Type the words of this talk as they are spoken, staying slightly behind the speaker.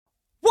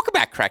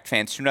Welcome back, Cracked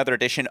fans, to another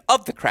edition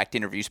of the Cracked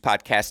Interviews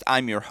podcast.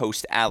 I'm your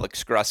host,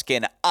 Alex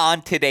Gruskin.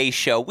 On today's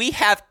show, we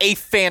have a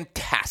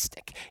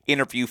fantastic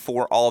interview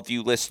for all of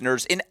you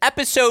listeners, an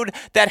episode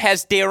that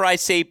has, dare I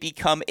say,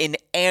 become an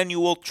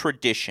annual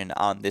tradition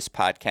on this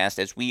podcast,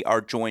 as we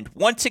are joined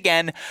once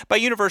again by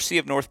University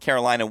of North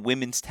Carolina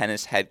women's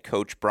tennis head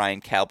coach Brian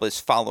Kalbas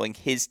following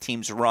his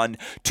team's run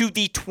to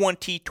the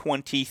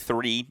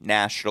 2023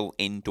 National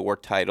Indoor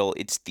title.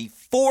 It's the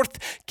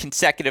fourth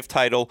consecutive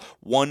title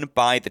won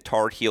by the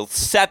Tar Heels,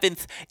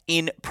 seventh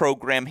in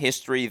program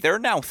history. They're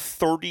now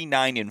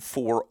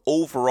 39-4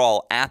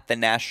 overall at the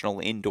National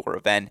Indoor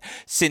event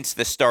since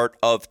the start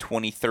of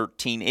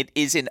 2013. It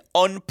is an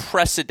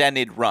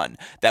unprecedented run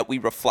that we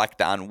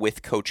reflect on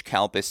with Coach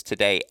Kalbas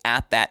today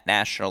at that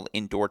National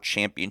Indoor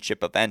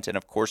Championship event. And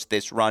of course,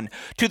 this run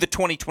to the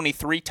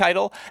 2023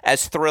 title,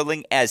 as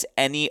thrilling as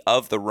any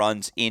of the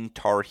runs in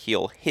Tar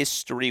Heel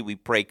history. We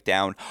break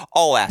down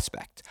all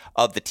aspects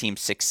of the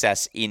team's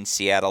success in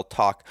Seattle,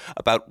 talk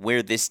about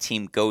where this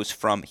team goes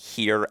from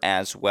here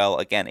as well.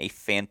 Again, a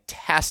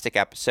fantastic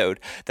episode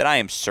that I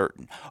am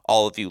certain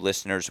all of you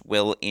listeners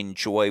will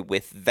enjoy.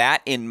 With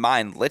that in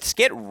mind, let's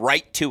get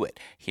right to it.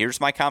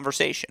 Here's my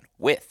conversation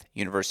with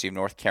University of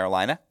North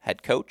Carolina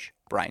head coach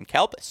Brian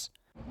Kalbas.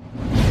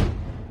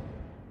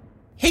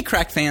 Hey,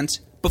 Cracked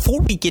fans.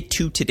 Before we get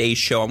to today's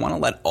show, I want to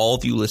let all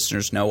of you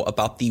listeners know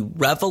about the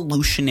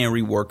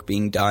revolutionary work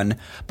being done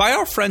by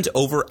our friends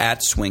over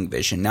at Swing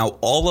Vision. Now,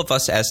 all of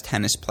us as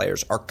tennis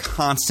players are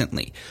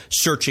constantly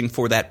searching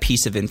for that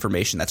piece of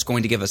information that's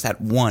going to give us that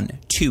 1,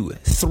 2,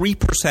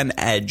 3%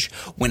 edge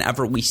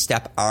whenever we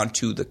step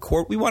onto the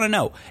court. We want to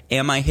know,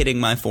 am I hitting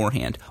my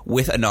forehand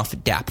with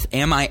enough depth?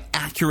 Am I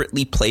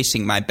accurately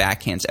placing my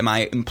backhands? Am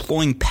I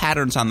employing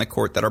patterns on the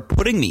court that are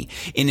putting me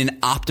in an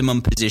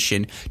optimum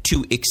position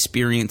to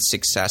experience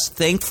success?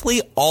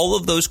 Thankfully, all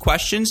of those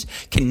questions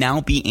can now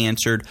be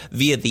answered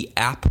via the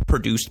app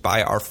produced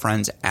by our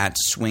friends at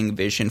Swing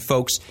Vision.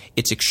 Folks,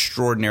 it's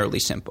extraordinarily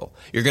simple.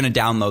 You're going to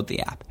download the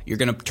app. You're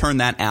going to turn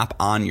that app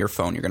on your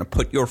phone. You're going to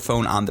put your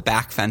phone on the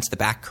back fence, the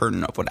back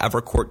curtain of whatever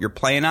court you're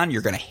playing on.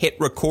 You're going to hit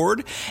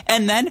record,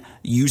 and then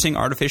using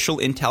artificial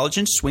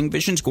intelligence, Swing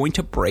Vision is going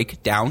to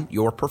break down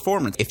your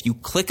performance. If you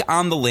click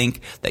on the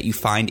link that you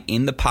find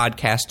in the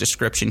podcast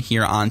description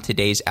here on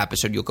today's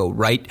episode, you'll go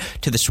right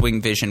to the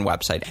Swing Vision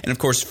website. And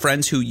of course,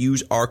 friends who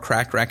use our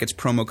Cracked Racquets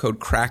promo code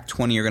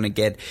CRACK20 are going to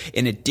get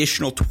an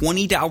additional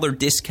 $20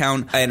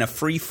 discount and a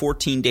free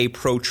 14-day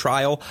pro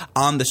trial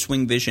on the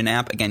Swing Vision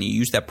app. Again, you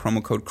use that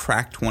promo code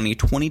CRACK20,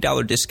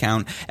 $20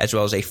 discount, as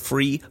well as a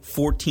free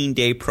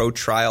 14-day pro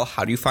trial.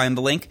 How do you find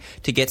the link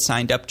to get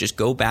signed up? Just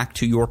go back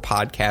to your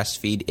podcast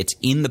feed. It's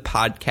in the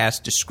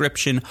podcast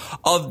description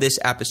of this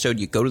episode.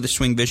 You go to the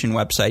Swing Vision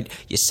website,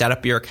 you set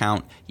up your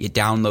account, you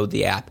download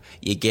the app,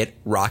 you get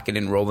rocking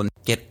and rolling,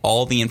 get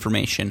all the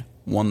information,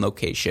 one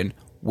location,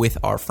 with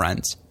our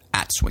friends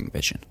at Swing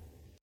Vision.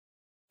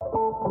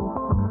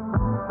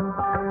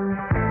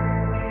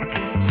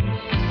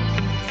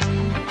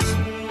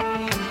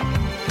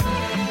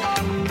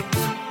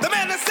 The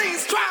man that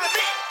sings tries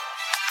it.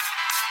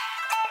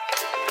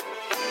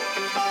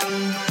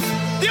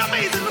 The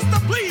amazing Mr.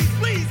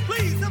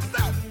 Please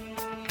himself.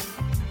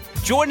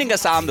 Joining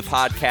us on the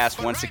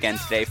podcast once again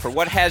today for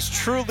what has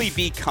truly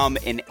become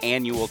an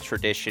annual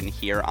tradition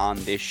here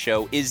on this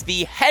show is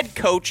the head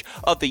coach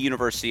of the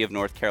University of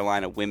North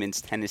Carolina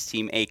women's tennis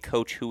team, a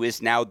coach who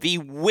is now the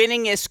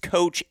winningest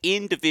coach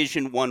in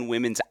Division I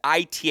women's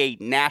ITA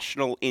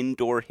national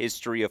indoor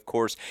history. Of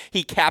course,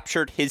 he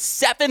captured his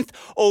 7th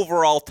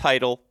overall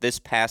title this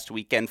past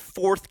weekend,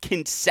 4th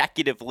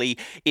consecutively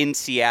in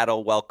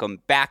Seattle.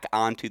 Welcome back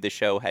onto the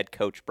show, head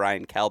coach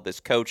Brian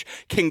Kalbas. Coach,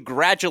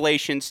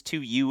 congratulations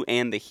to you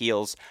and the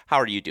Heels. How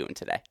are you doing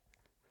today?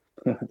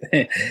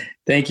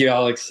 Thank you,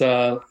 Alex.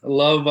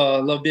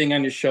 Love being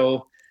on your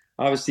show.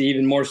 Obviously,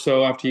 even more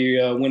so after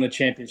you win a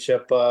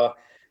championship.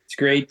 It's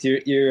great.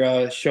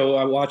 Your show,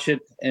 I watch it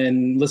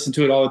and listen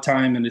to it all the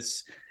time, and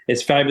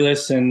it's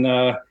fabulous. And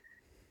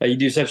you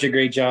do such a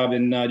great job.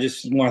 And I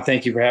just want to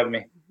thank you for having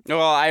me. Well,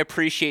 I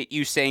appreciate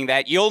you saying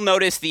that. You'll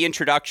notice the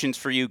introductions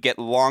for you get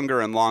longer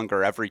and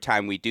longer every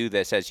time we do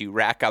this as you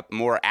rack up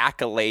more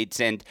accolades.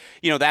 And,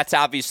 that's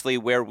obviously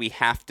where we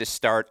have to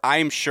start.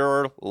 I'm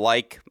sure,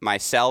 like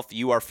myself,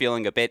 you are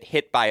feeling a bit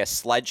hit by a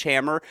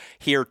sledgehammer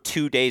here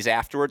 2 days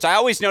afterwards. I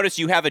always notice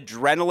you have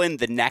adrenaline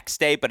the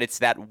next day, but it's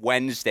that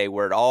Wednesday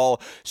where it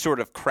all sort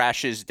of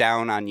crashes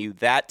down on you.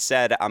 That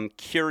said, I'm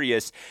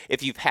curious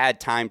if you've had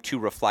time to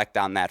reflect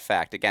on that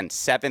fact. Again,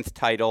 7th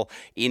title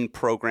in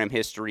program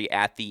history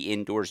at the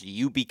indoors.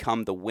 You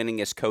become the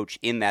winningest coach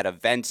in that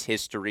event's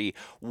history.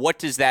 What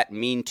does that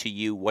mean to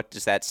you? What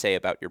does that say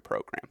about your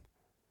program?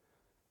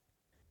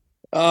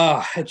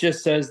 It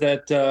just says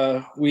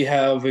that we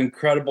have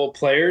incredible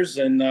players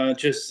and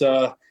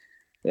the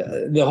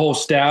whole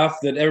staff,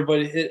 that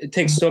everybody, it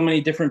takes so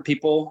many different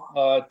people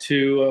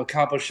to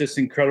accomplish this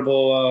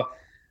incredible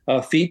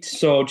feat.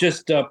 So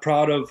just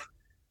proud of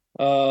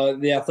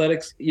the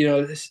athletics,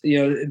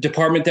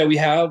 department that we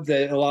have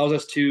that allows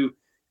us to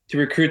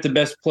recruit the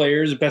best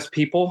players, the best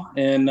people.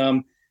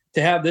 And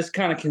to have this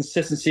kind of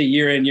consistency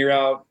year in, year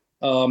out,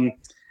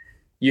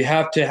 you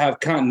have to have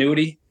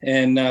continuity.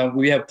 And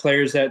we have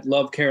players that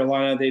love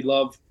Carolina. They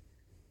love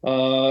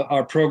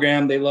our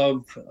program. They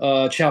love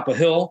Chapel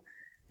Hill.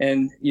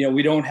 And,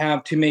 we don't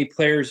have too many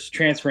players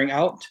transferring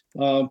out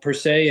per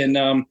se.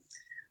 And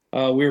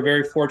we were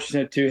very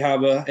fortunate to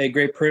have a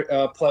great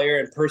player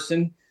and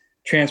person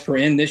transfer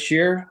in this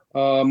year.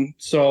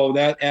 So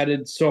that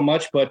added so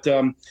much. But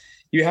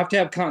you have to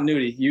have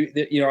continuity.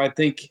 I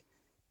think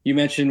you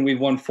mentioned we've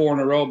won 4 in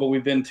a row, but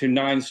we've been to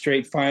 9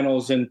 straight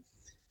finals. And,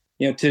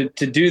 to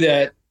do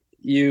that,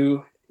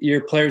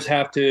 your players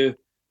have to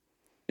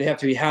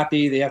be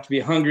happy. They have to be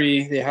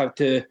hungry. They have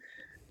to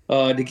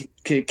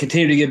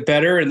continue to get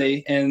better,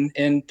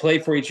 and play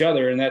for each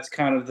other. And that's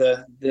kind of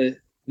the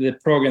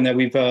program that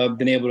we've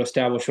been able to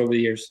establish over the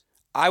years.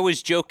 I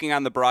was joking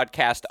on the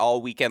broadcast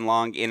all weekend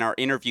long. In our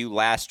interview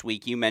last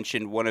week, you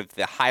mentioned one of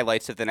the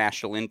highlights of the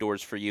National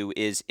Indoors for you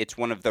is it's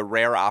one of the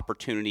rare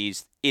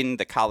opportunities in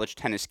the college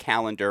tennis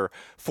calendar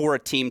for a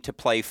team to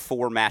play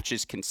 4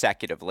 matches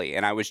consecutively.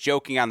 And I was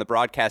joking on the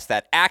broadcast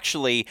that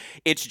actually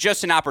it's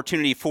just an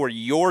opportunity for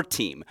your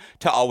team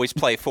to always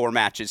play 4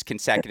 matches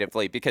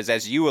consecutively, because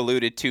as you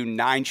alluded to,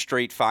 9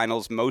 straight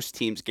finals, most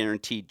teams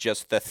guaranteed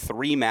just the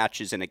 3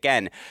 matches. And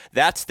again,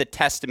 that's the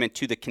testament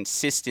to the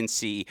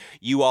consistency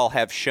you all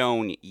have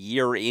shown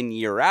year in,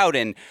 year out.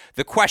 And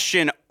the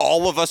question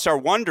all of us are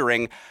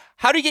wondering,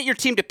 how do you get your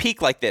team to peak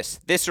like this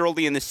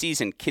early in the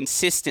season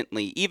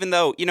consistently, even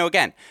though,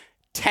 again,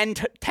 10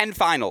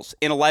 finals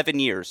in 11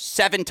 years,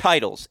 7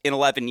 titles in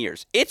 11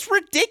 years? It's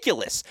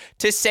ridiculous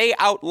to say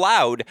out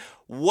loud.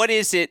 What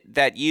is it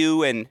that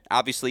you and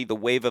obviously the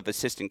wave of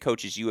assistant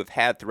coaches you have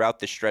had throughout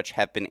the stretch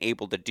have been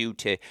able to do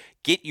to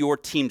get your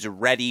teams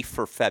ready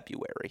for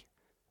February?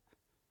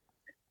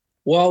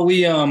 Well,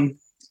 we,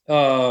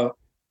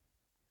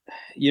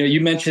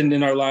 you mentioned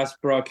in our last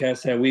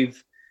broadcast that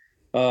we've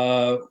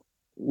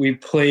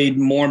played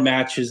more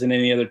matches than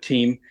any other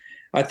team.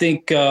 I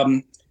think,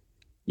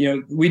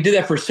 we did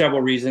that for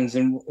several reasons,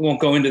 and we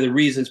won't go into the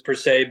reasons per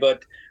se,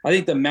 but I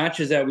think the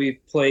matches that we've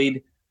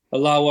played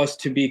allow us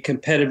to be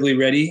competitively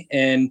ready.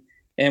 And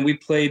we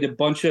played a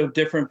bunch of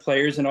different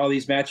players in all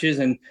these matches.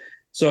 And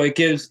so it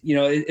gives,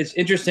 it's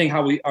interesting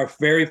how our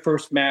very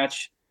first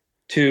match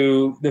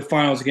to the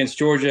finals against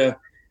Georgia,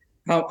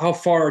 how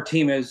far our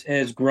team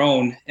has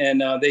grown.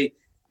 And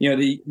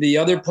the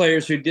other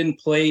players who didn't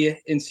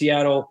play in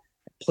Seattle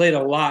played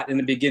a lot in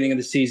the beginning of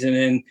the season.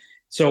 And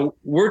so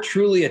we're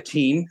truly a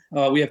team.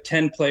 We have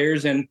 10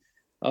 players, and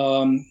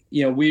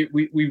we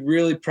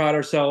really pride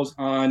ourselves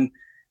on,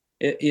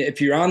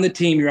 if you're on the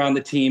team, you're on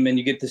the team, and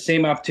you get the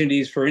same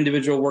opportunities for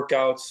individual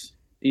workouts,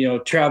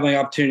 traveling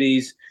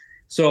opportunities.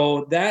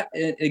 So that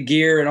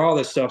gear and all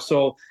this stuff.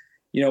 So,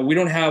 we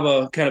don't have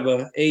a kind of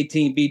a A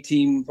team, B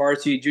team,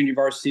 varsity, junior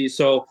varsity.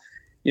 So,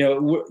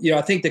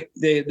 I think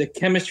the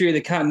chemistry,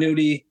 the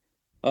continuity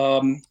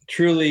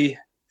truly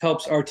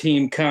helps our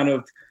team kind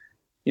of,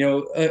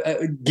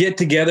 get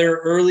together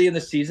early in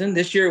the season.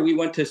 This year, we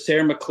went to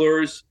Sarah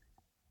McClure's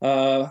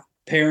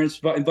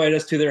parents invited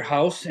us to their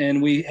house,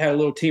 and we had a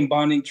little team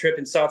bonding trip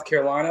in South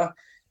Carolina,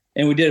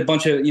 and we did a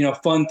bunch of,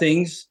 fun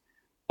things.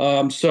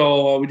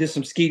 So we did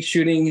some skeet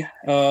shooting.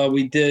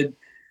 They did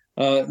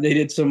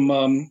some,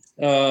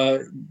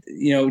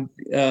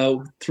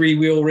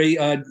 3-wheel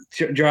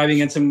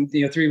driving and some,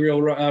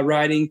 3-wheel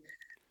riding.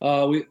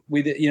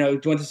 We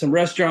did, went to some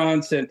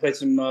restaurants and played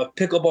some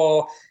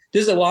pickleball.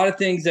 Just a lot of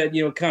things that,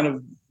 kind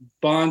of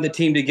bond the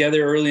team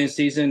together early in the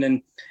season.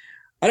 And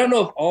I don't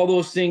know if all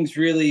those things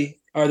really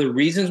are the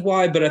reasons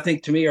why, but I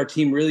think to me, our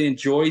team really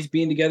enjoys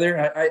being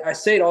together. I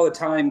say it all the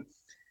time.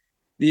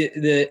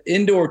 The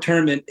indoor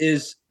tournament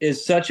is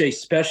such a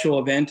special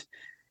event.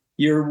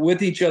 You're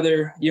with each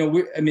other.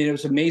 It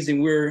was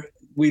amazing.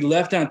 We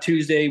left on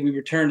Tuesday. We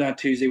returned on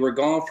Tuesday. We're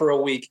gone for a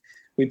week.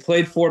 We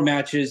played 4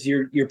 matches.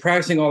 You're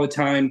practicing all the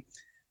time.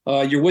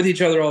 You're with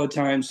each other all the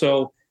time.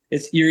 So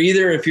if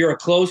you're a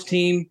close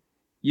team,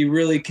 you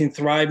really can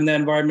thrive in that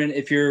environment.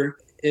 If you're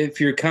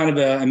kind of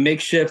a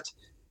makeshift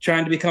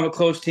trying to become a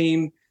close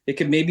team, it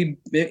could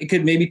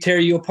maybe tear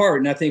you apart.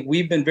 And I think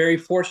we've been very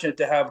fortunate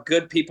to have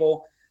good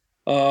people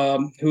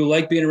who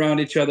like being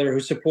around each other, who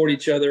support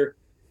each other,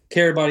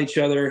 care about each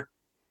other.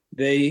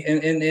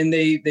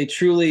 They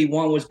truly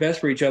want what's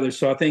best for each other.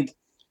 So I think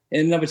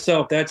in and of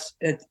itself, that's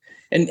it.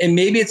 And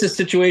maybe it's a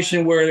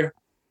situation where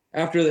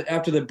after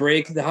the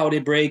break, the holiday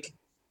break,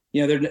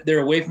 they're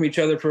away from each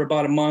other for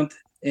about a month,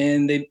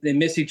 and they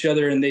miss each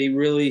other, and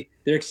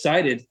they're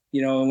excited.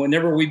 And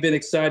whenever we've been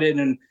excited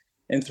and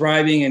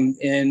thriving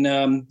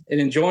and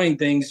enjoying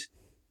things,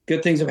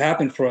 good things have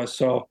happened for us.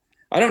 So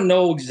I don't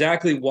know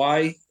exactly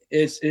why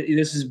this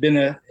has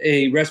been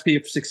a recipe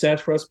for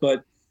success for us,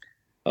 but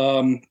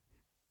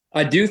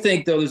I do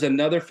think though there's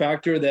another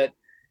factor that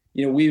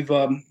we've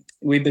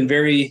been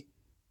very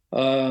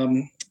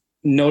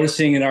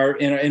noticing in our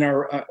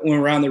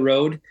when we're on the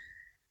road.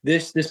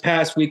 This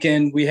past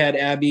weekend we had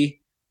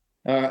Abby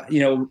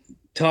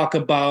talk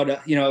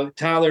about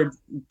Tyler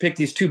picked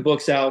these 2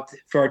 books out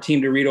for our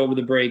team to read over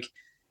the break,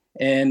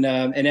 and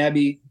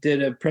Abby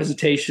did a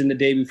presentation the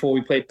day before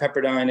we played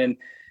Pepperdine, and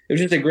it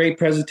was just a great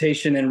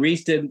presentation. And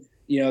Reese did,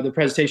 the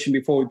presentation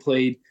before we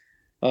played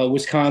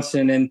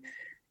Wisconsin, and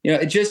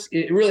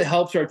it really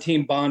helps our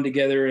team bond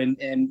together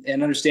and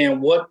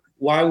understand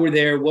why we're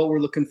there, what we're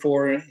looking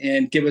for,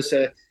 and give us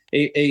a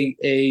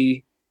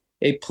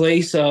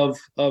place of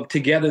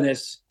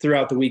togetherness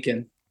throughout the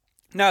weekend.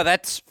 No,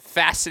 that's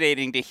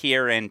fascinating to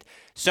hear, and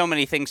so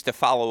many things to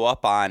follow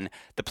up on.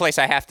 The place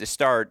I have to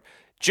start,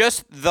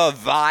 just the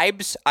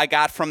vibes I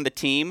got from the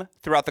team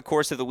throughout the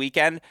course of the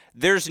weekend.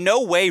 There's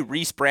no way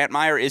Reese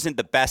Brantmeyer isn't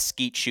the best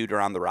skeet shooter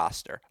on the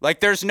roster. Like,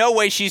 there's no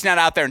way she's not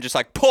out there and just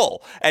like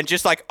pull and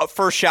just like a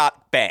first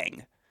shot,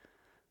 bang.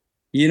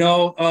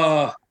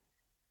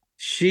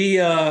 She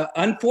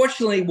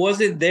unfortunately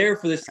wasn't there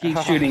for the skeet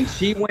shooting.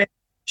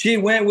 She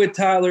went with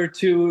Tyler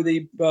to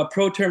the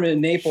pro tournament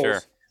in Naples,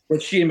 Sure.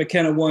 which she and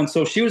McKenna won.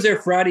 So she was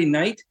there Friday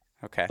night.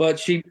 Okay. But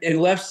she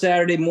left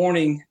Saturday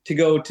morning to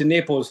go to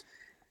Naples.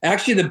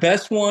 Actually, the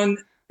best one,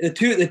 the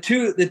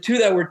two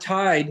that were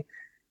tied,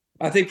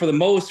 I think for the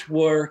most,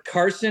 were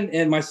Carson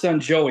and my son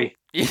Joey.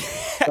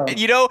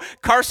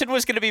 Carson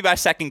was going to be my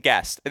second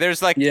guest.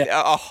 There's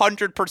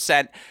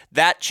 100%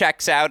 that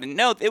checks out. And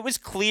no, it was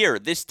clear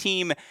this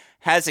team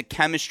has a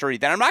chemistry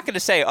that I'm not going to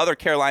say other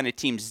Carolina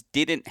teams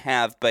didn't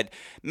have, but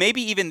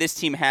maybe even this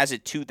team has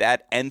it to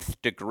that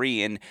nth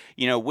degree. And,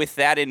 with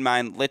that in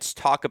mind, let's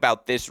talk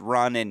about this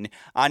run. And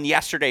on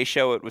yesterday's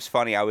show, it was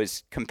funny. I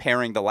was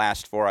comparing the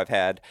last four. I've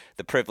had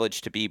the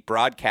privilege to be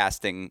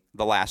broadcasting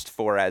the last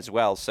four as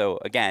well. So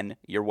again,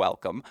 you're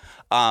welcome.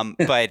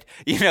 But,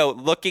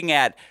 looking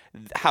at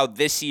how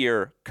this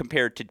year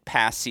compared to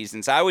past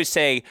seasons, I always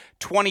say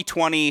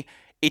 2020,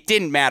 it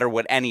didn't matter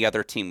what any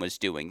other team was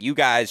doing. You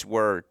guys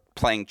were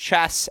playing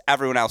chess,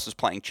 everyone else was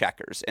playing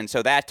checkers. And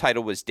so that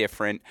title was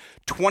different.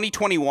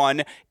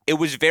 2021, it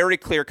was very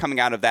clear coming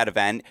out of that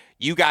event.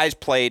 You guys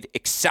played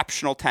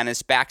exceptional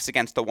tennis, backs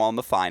against the wall in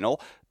the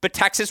final, but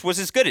Texas was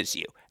as good as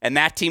you. And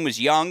that team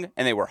was young,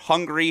 and they were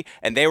hungry,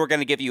 and they were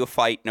going to give you a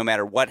fight no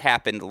matter what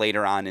happened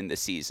later on in the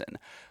season.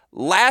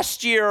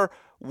 Last year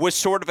was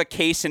sort of a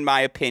case, in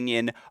my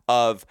opinion,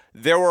 of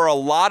there were a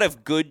lot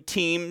of good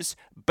teams,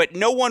 but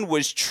no one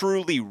was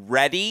truly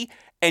ready.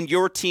 And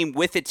your team,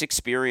 with its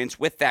experience,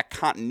 with that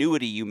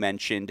continuity you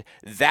mentioned,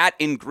 that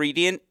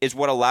ingredient is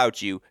what allowed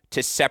you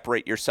to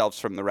separate yourselves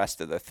from the rest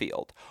of the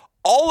field.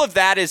 All of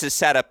that is a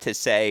setup to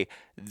say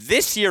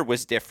this year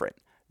was different.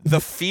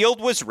 The field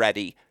was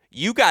ready.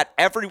 You got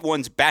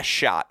everyone's best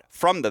shot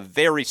from the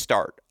very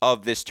start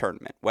of this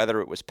tournament,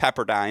 whether it was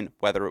Pepperdine,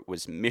 whether it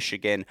was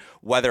Michigan,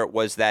 whether it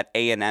was that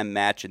A&M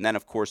match, and then,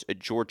 of course, a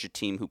Georgia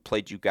team who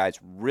played you guys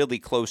really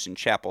close in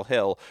Chapel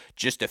Hill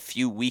just a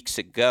few weeks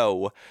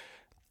ago.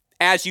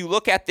 As you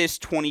look at this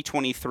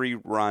 2023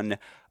 run,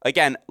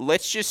 again,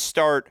 let's just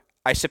start,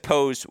 I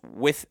suppose,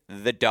 with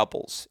the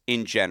doubles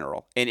in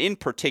general, and in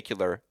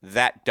particular,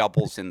 that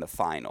doubles in the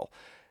final.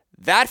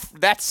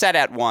 That set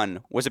at one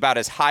was about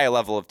as high a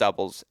level of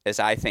doubles as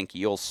I think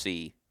you'll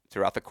see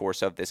throughout the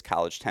course of this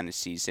college tennis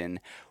season.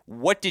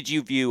 What did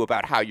you view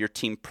about how your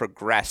team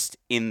progressed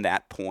in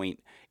that point,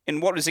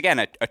 and what was, again,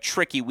 a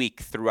tricky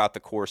week throughout the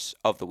course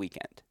of the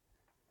weekend?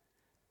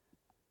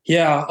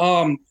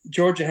 Yeah,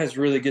 Georgia has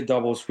really good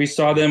doubles. We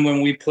saw them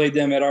when we played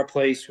them at our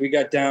place. We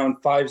got down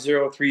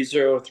 5-0,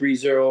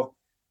 3-0,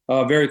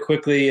 3-0 very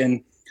quickly,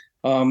 and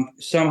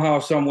somehow,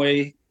 some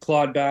way,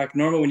 clawed back.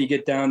 Normally, when you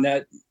get down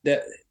that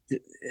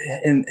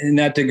in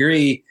that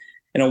degree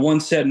in a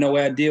one-set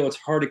no-ad deal, it's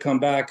hard to come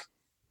back.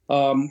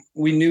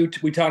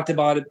 We talked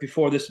about it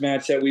before this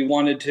match that we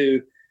wanted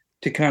to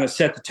kind of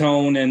set the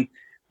tone, and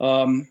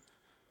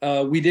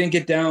we didn't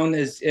get down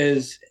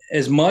as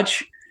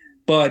much.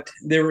 But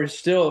there were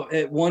still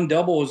at one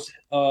doubles.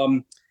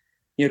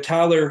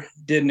 Tyler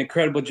did an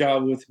incredible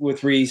job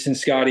with Reese and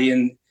Scotty,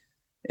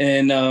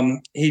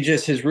 and he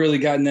just has really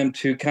gotten them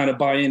to kind of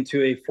buy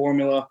into a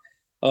formula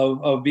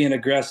of being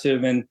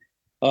aggressive. And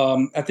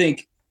I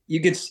think you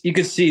could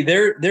see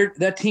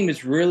that team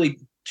is really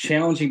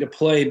challenging to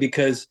play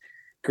because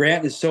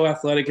Grant is so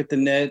athletic at the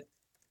net,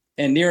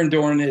 and Niren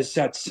Doran has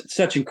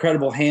such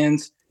incredible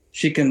hands.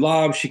 She can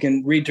lob, she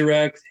can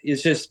redirect.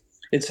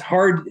 It's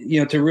hard,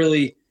 to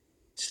really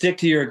stick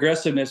to your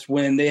aggressiveness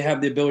when they have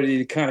the ability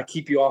to kind of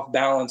keep you off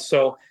balance.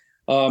 So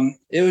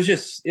it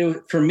was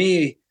for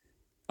me,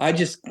 I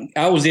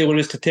was able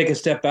just to take a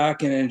step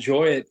back and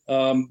enjoy it.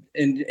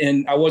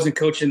 And I wasn't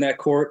coaching that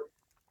court.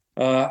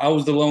 I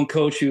was the lone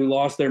coach who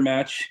lost their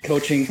match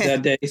coaching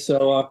that day.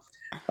 So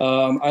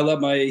I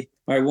let my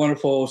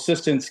wonderful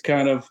assistants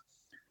kind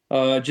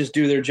of just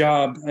do their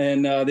job,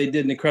 and they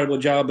did an incredible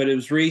job. But it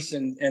was Reese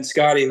and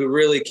Scotty who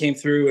really came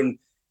through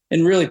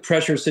and really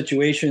pressure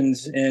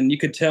situations, and you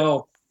could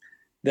tell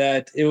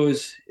that it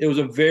was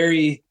a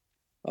very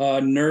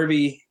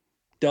nervy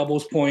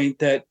doubles point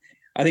that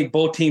I think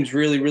both teams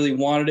really, really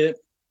wanted it.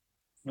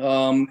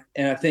 And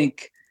I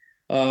think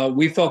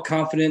we felt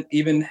confident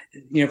even,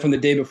 from the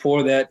day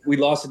before that we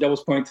lost the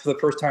doubles point for the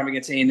first time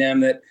against A&M,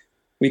 that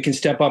we can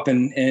step up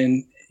and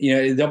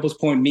the doubles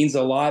point means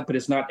a lot, but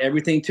it's not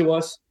everything to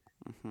us.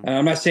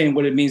 I'm not saying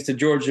what it means to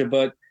Georgia,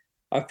 but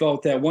I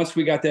felt that once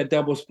we got that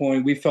doubles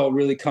point, we felt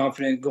really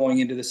confident going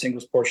into the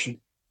singles portion.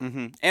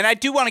 Mm-hmm. And I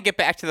do want to get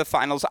back to the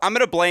finals. I'm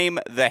going to blame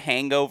the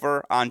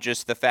hangover on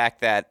just the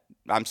fact that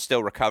I'm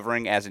still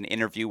recovering as an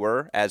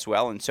interviewer as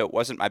well, and so it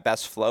wasn't my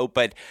best flow.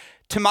 But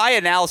to my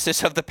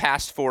analysis of the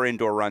past 4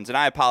 indoor runs, and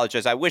I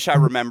apologize, I wish I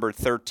remembered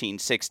 13,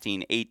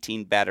 16,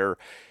 18 better.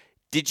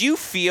 Did you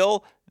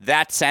feel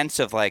that sense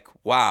of like,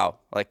 wow,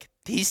 like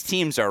these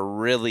teams are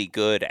really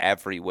good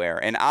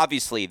everywhere? And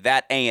obviously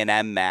that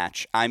A&M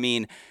match, I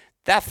mean,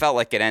 that felt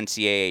like an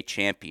NCAA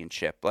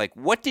championship. Like,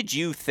 what did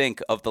you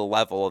think of the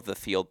level of the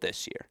field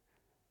this year?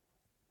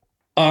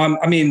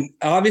 I mean,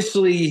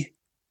 obviously,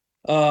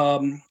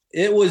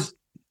 it was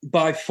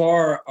by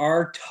far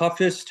our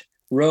toughest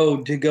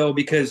road to go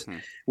because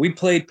we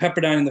played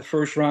Pepperdine in the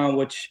first round,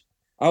 which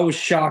I was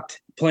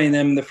shocked playing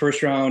them in the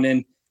first round.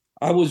 And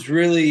I was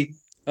really,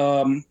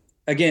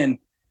 again,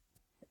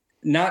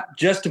 not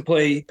just to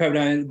play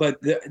Pepperdine, but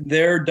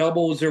their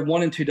doubles, their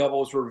 1 and 2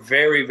 doubles were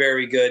very,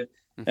 very good.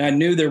 And I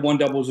knew their 1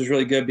 doubles was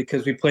really good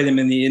because we played them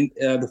in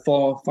the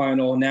fall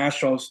final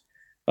nationals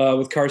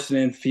with Carson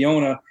and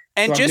Fiona.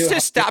 And so just to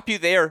stop you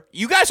there,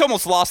 you guys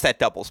almost lost that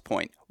doubles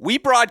point. We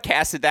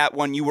broadcasted that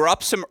one. You were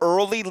up some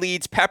early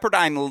leads.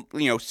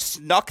 Pepperdine,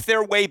 snuck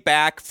their way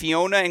back.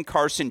 Fiona and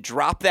Carson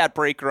dropped that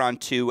breaker on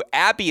 2.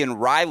 Abby and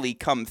Riley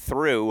come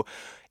through.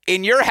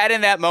 In your head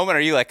in that moment,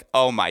 are you like,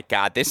 oh my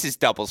God, this is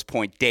doubles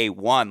point day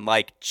 1?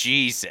 Like,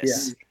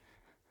 Jesus. Yeah.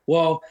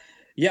 Well,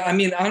 yeah, I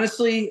mean,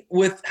 honestly,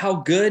 with how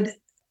good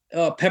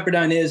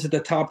Pepperdine is at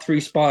the top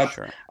 3 spot,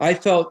 sure. I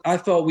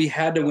felt we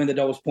had to win the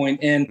doubles point.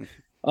 And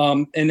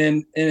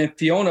then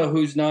Fiona,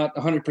 who's not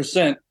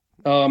 100%,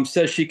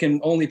 says she can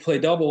only play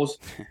doubles.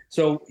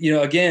 So,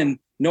 again,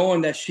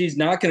 knowing that she's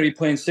not going to be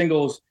playing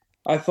singles,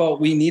 I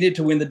felt we needed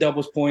to win the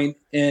doubles point.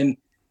 And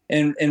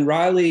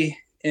Riley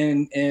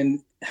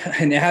and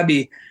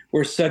Abby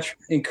were such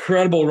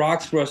incredible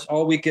rocks for us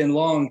all weekend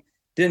long.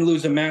 Didn't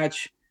lose a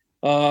match.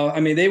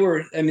 They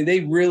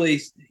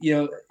really,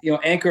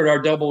 anchored our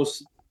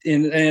doubles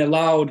and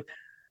allowed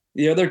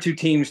the other 2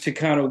 teams to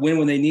kind of win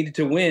when they needed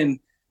to win.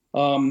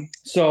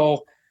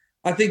 So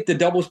I think the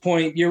doubles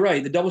point, you're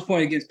right. The doubles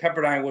point against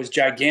Pepperdine was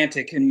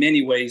gigantic in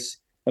many ways.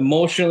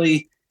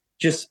 Emotionally,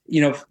 just,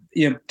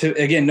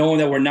 again, knowing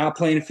that we're not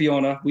playing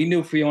Fiona. We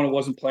knew Fiona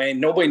wasn't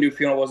playing. Nobody knew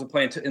Fiona wasn't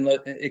playing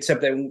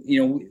except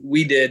that,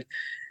 we did.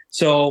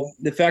 So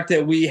the fact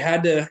that we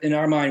had to, in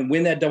our mind,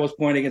 win that doubles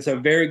point against a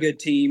very good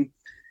team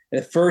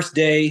the first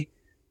day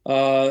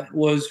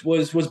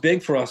was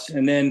big for us.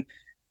 And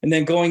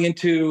then going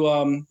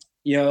into,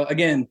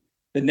 again,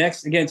 the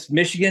next against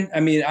Michigan, I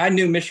mean, I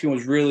knew Michigan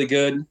was really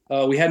good.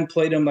 We hadn't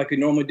played them like we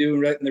normally do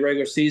in the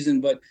regular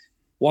season, but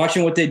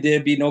watching what they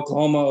did, beating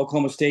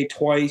Oklahoma State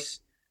twice,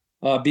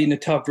 beating a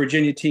tough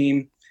Virginia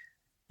team,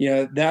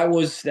 that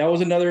was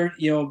another,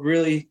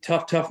 really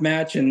tough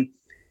match. And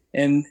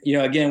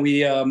again,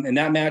 we in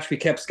that match we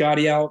kept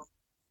Scotty out.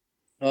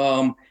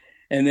 And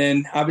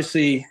then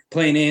obviously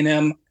playing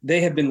A&M, they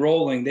had been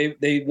rolling.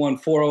 They won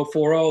 4-0,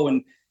 4-0,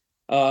 and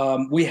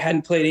we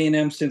hadn't played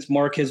A&M since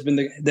Mark has been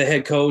the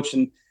head coach,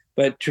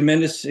 but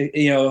tremendous,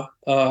 year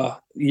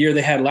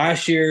they had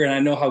last year, and I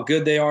know how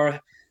good they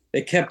are.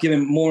 They kept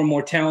giving more and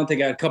more talent. They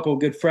got a couple of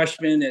good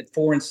freshmen at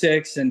 4 and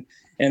 6, and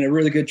a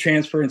really good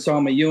transfer in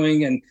Salma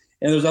Ewing, and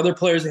those other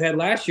players they had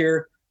last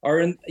year are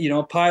in,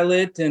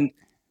 Pilot and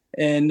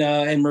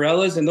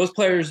Morellas, and those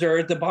players are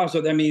at the bottom.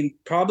 So I mean,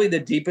 probably the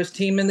deepest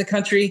team in the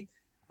country,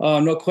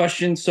 no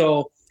question.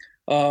 So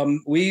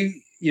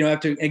we.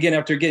 After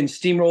getting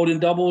steamrolled in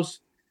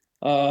doubles,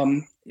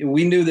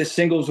 we knew the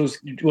singles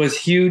was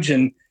huge,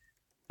 and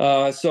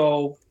that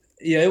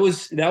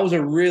was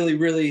a really,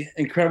 really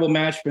incredible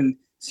match. And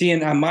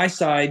seeing on my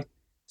side,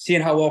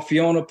 seeing how well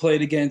Fiona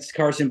played against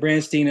Carson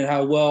Branstein and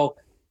how well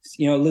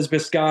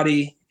Elizabeth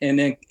Scotty and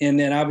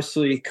then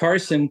obviously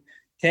Carson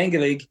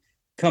Tangalig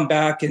come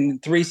back and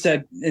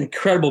 3-set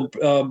incredible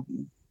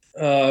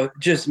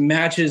just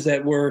matches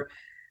that were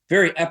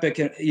very epic,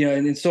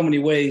 in so many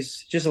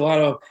ways. Just a lot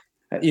of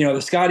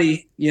the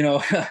Scotty,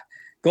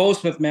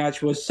 Goldsmith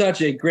match was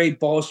such a great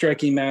ball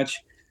striking match.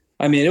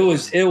 I mean, it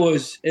was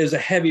a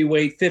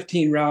heavyweight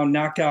 15-round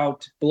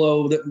knockout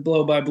blow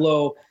by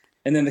blow.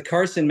 And then the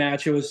Carson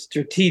match, it was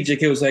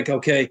strategic. It was like,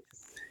 okay,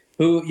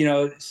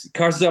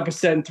 Carson's up a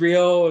set in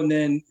 3-0, and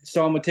then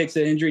Salma takes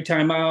an injury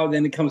timeout,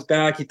 then it comes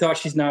back. He thought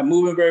she's not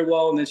moving very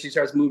well, and then she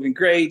starts moving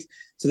great.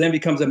 So then it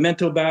becomes a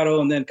mental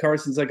battle, and then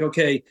Carson's like,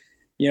 okay,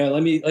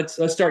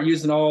 let's start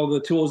using all the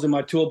tools in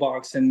my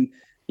toolbox. And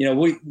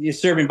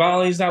serving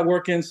volleys not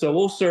working, so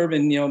we'll serve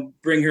and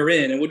bring her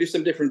in, and we'll do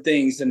some different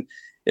things. And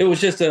it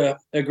was just a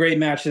great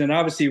match. And then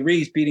obviously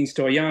Reese beating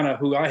Stoyana,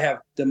 who I have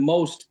the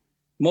most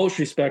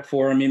respect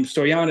for. I mean,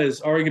 Stoyana is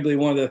arguably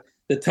one of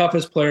the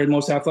toughest players,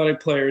 most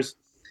athletic players.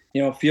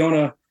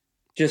 Fiona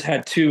just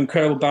had 2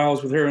 incredible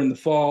battles with her in the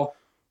fall.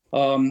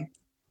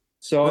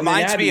 So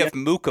reminds me of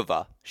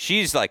Mukova.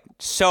 She's like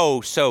so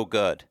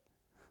good.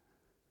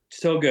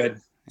 So good.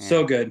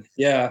 So good.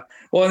 Yeah.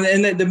 Well,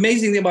 and the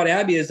amazing thing about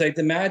Abby is like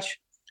the match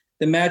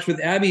the match with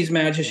Abby's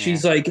match is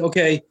she's like,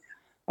 okay,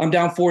 I'm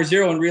down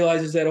 4-0 and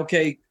realizes that,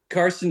 okay,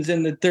 Carson's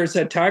in the third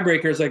set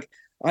tiebreaker. It's like,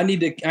 I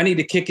need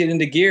to kick it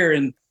into gear.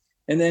 And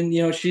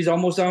then, she's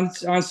almost on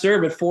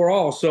serve at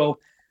 4-all. So,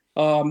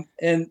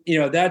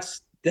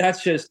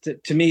 that's just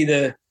to me,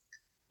 the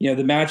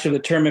match of the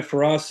tournament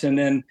for us. And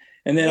then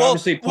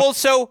obviously. Well,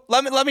 so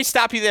let me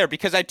stop you there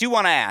because I do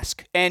want to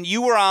ask. And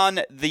you were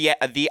on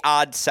the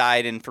odd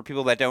side, and for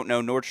people that don't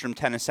know, Nordstrom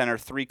Tennis Center,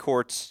 3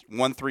 courts,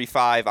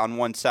 135 on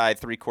one side,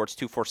 3 courts,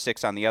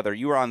 246 on the other.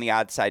 You were on the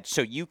odd side,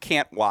 so you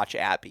can't watch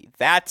Abby.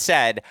 That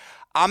said,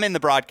 I'm in the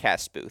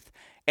broadcast booth,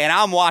 and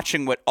I'm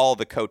watching what all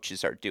the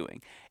coaches are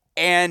doing.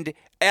 And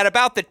at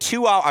about the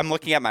 2 hour, I'm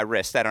looking at my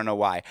wrist. I don't know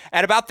why.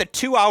 At about the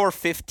 2-hour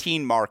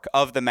 15 mark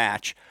of the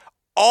match,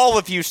 all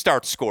of you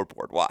start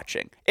scoreboard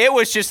watching. It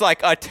was just like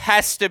a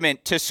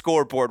testament to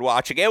scoreboard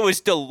watching. It was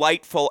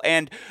delightful.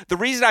 And the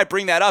reason I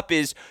bring that up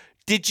is,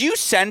 did you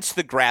sense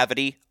the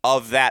gravity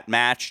of that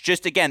match?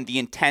 Just, again, the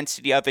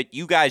intensity of it.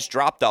 You guys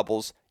drop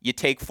doubles. You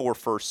take 4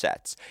 first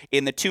sets.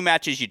 In the 2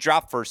 matches you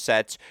drop first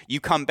sets,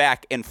 you come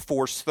back and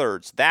force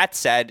thirds. That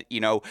said,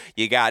 you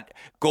got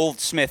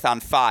Goldsmith on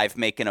 5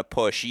 making a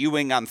push,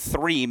 Ewing on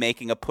 3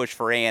 making a push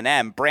for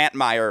A&M,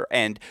 Brantmeyer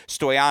and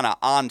Stoyana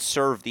on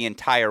serve the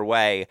entire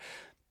way.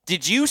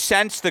 Did you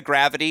sense the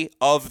gravity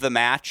of the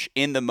match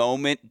in the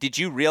moment? Did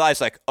you realize,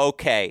 like,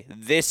 okay,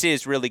 this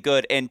is really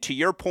good? And to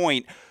your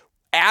point,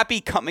 Abby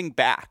coming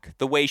back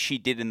the way she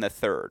did in the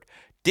third,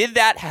 did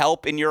that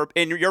help in your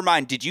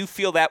mind? Did you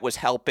feel that was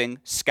helping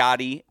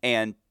Scotty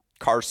and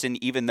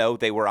Carson, even though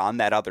they were on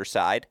that other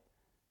side?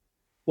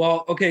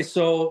 Well, okay,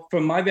 so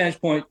from my vantage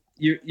point,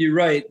 you're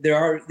right. There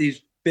are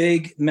these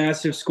big,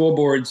 massive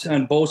scoreboards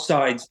on both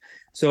sides,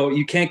 so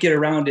you can't get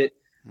around it,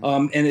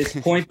 and it's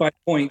point by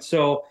point.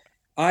 So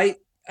I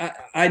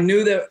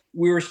knew that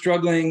we were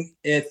struggling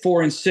at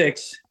 4 and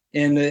 6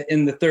 in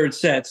the third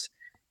sets,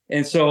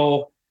 and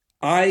so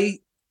I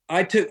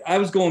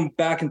was going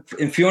back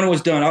and Fiona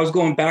was done. I was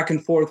going back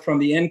and forth from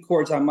the end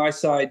courts on my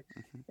side,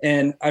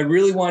 and I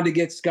really wanted to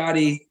get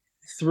Scotty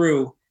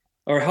through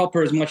or help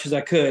her as much as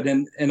I could.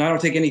 And I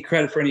don't take any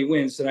credit for any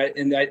wins,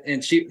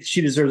 and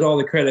she deserves all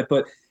the credit.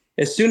 But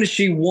as soon as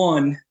she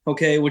won,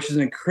 okay, which is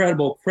an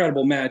incredible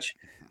match,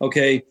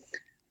 okay,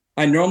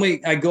 I normally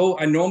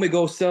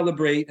go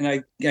celebrate, and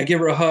I give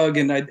her a hug,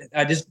 and I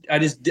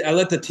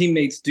let the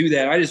teammates do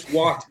that. I just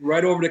walked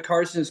right over to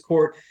Carson's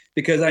court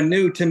because I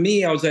knew, to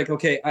me, I was like,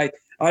 okay, I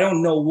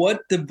don't know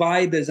what the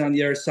vibe is on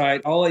the other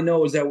side. All I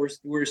know is that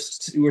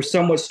we're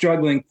somewhat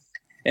struggling,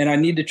 and I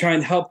need to try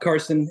and help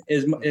Carson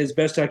as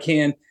best I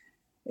can.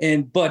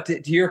 But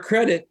to your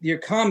credit, your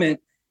comment,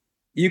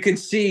 you can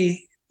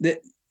see that,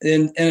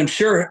 and I'm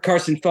sure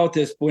Carson felt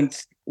this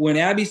when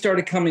Abby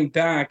started coming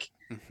back.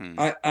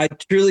 I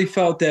truly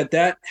felt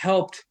that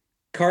helped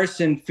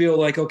Carson feel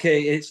like,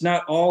 okay, it's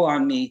not all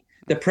on me.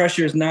 The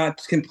pressure is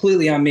not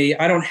completely on me.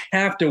 I don't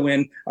have to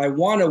win. I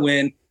want to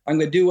win. I'm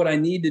going to do what I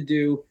need to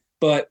do.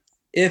 But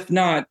if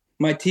not,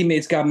 my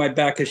teammates got my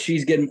back because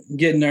she's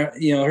getting her,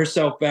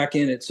 herself back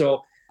in it.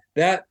 So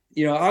that,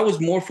 I was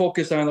more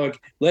focused on,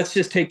 like, let's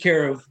just take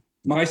care of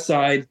my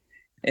side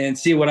and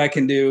see what I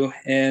can do.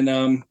 And,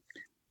 I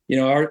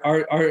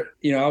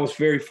was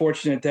very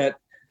fortunate that,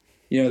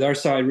 our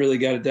side really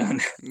got it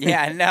done.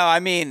 Yeah, no, I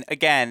mean,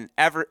 again,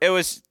 it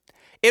was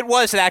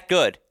that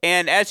good.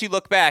 And as you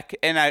look back,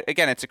 and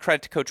again, it's a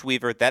credit to Coach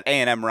Weaver, that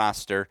A&M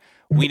roster,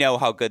 we know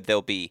how good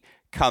they'll be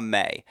come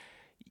May.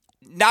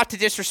 Not to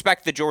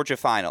disrespect the Georgia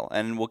final,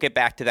 and we'll get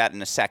back to that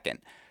in a second.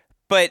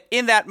 But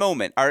in that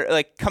moment,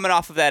 coming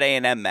off of that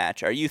A&M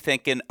match, are you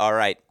thinking, all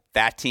right,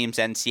 that team's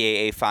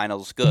NCAA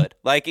finals good?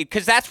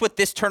 Because that's what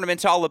this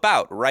tournament's all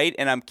about, right?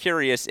 And I'm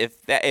curious if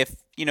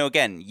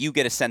again, you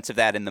get a sense of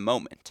that in the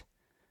moment.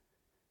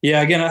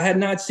 Yeah, again, I had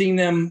not seen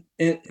them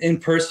in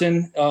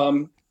person,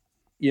 in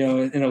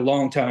a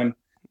long time.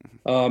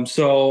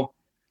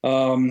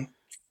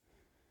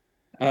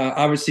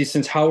 Obviously,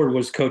 since Howard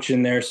was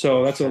coaching there,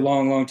 so that's a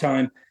long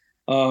time.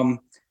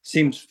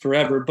 Seems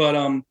forever, but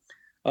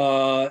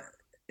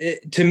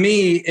to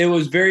me, it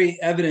was very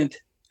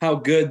evident how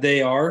good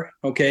they are.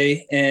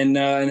 Okay, and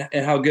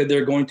how good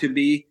they're going to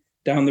be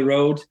down the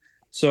road.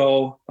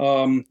 So,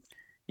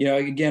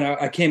 again,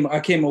 I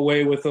came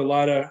away with a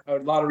lot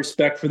of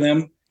respect for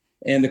them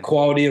and the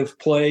quality of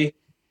play,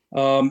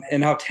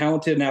 and how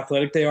talented and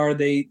athletic they are.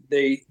 They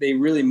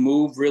really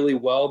move really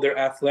well. They're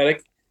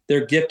athletic.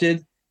 They're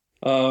gifted.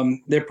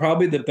 They're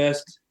probably the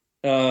best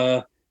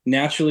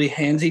naturally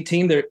handsy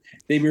team.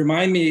 They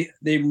remind me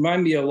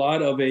a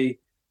lot of a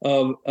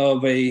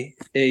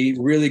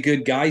really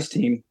good guys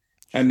team.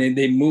 I mean,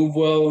 they move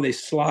well. They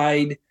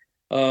slide.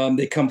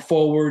 They come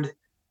forward.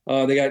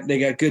 They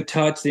got good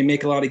touch. They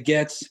make a lot of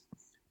gets.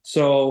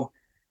 So,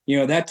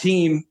 that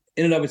team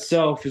in and of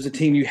itself is a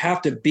team you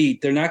have to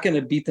beat. They're not going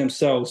to beat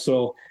themselves.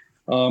 So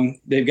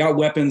they've got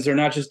weapons. They're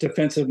not just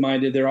defensive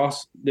minded. They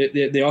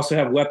also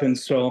have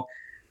weapons. So,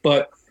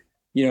 but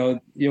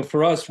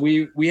for us,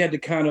 we had to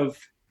kind of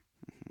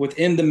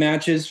within the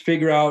matches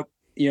figure out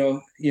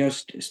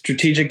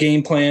strategic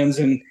game plans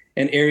and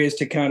areas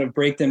to kind of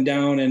break them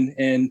down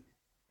and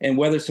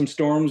weather some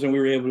storms, and we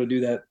were able to do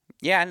that.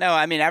 Yeah, no,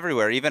 I mean,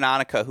 everywhere. Even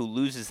Annika, who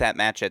loses that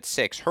match at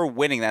 6, her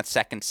winning that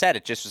second set,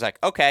 it just was like,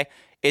 okay,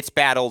 it's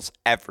battles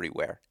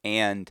everywhere.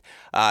 And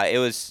it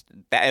was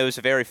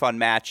a very fun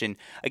match. And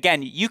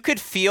again, you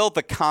could feel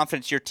the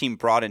confidence your team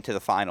brought into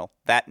the final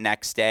that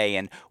next day.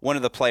 And one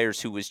of the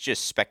players who was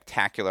just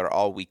spectacular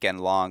all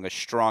weekend long, a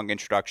strong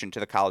introduction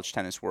to the college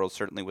tennis world,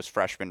 certainly was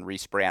freshman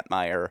Reese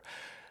Brantmeyer.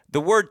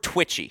 The word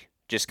twitchy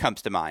just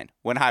comes to mind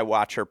when I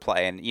watch her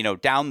play. And,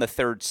 down the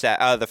first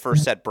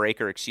set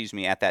breaker,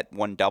 at that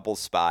one double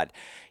spot,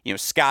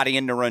 Scotty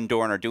and Narun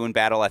Dorn are doing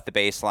battle at the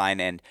baseline,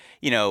 and,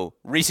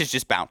 Reese is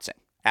just bouncing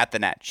at the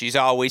net. She's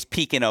always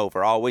peeking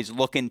over, always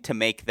looking to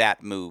make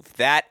that move.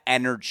 That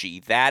energy,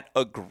 that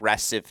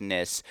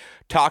aggressiveness.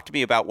 Talk to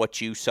me about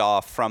what you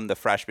saw from the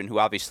freshman, who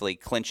obviously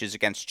clinches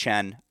against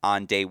Chen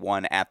on day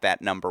one at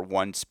that number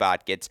 1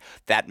 spot, gets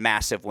that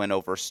massive win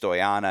over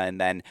Stoyana, and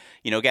then,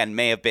 again,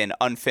 may have been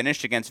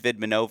unfinished against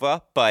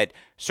Vidmanova, but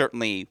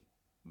certainly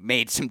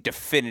made some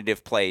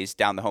definitive plays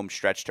down the home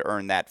stretch to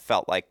earn that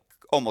felt like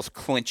almost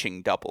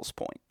clinching doubles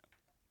point.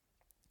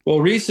 Well,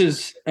 Reese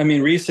has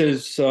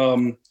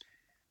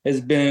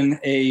been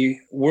a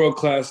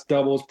world-class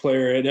doubles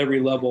player at every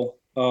level.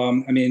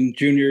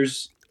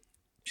 Juniors,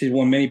 she's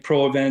won many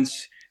pro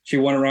events. She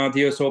won around at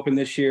the U.S. Open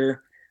this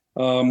year.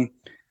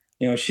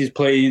 She's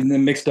played in the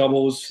mixed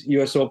doubles,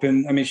 U.S.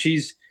 Open.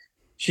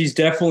 She's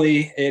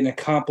definitely an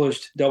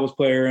accomplished doubles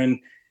player, and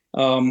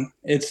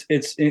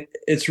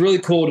it's really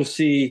cool to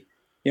see.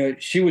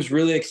 She was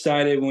really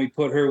excited when we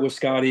put her with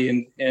Scotty,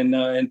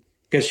 and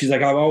because she's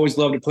like, I've always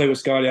loved to play with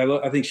Scotty.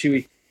 I think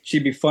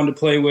she'd be fun to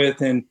play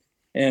with, and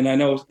I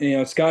know,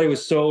 Scotty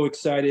was so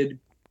excited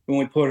when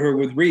we put her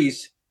with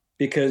Reese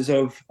because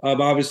of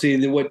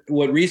obviously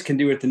what Reese can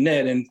do at the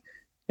net. And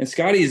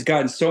Scotty has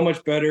gotten so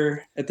much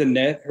better at the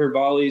net. Her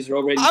volleys are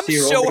already. I'm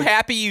so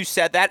happy you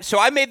said that. So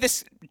I made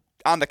this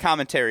on the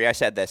commentary. I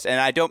said this,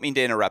 and I don't mean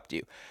to interrupt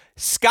you.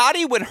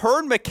 Scotty, when her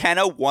and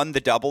McKenna won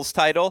the doubles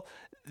title,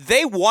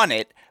 they won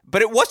it,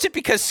 but it wasn't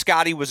because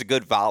Scotty was a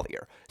good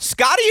volleyer.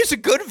 Scotty is a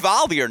good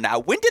volleyer now.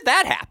 When did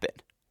that happen?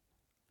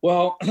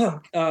 Well,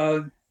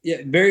 yeah,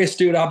 very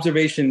astute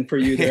observation for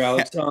you there,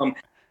 Alex.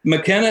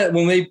 McKenna,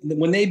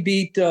 when they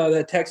beat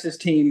that Texas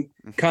team,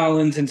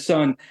 Collins and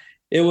Son,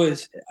 it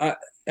was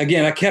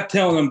again. I kept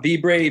telling them, "Be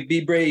brave,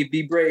 be brave,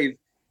 be brave."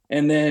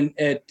 And then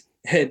at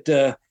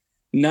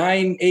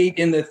 9-8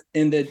 in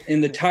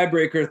the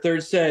tiebreaker,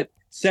 third set,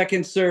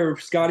 second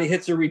serve, Scotty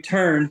hits a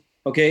return.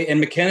 Okay, and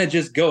McKenna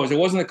just goes. It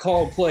wasn't a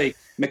call play.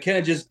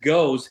 McKenna just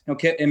goes.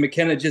 Okay, and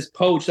McKenna just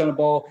poached on a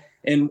ball.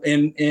 And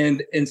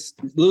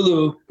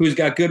Lulu, who's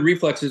got good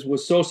reflexes,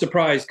 was so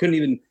surprised, couldn't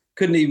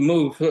even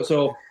move.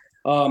 So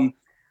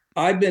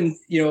I've been,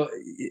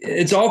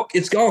 it's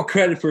all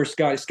credit for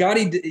Scotty.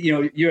 Scotty,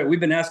 we've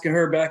been asking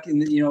her back in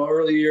the,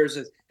 early years,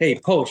 hey,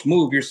 poach,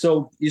 move. You're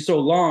so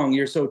long.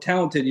 You're so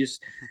talented.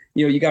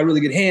 You got really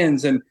good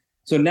hands. And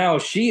so now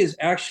she is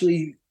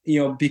actually,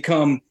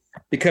 become,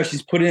 because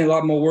she's put in a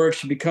lot more work,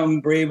 she's become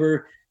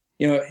braver.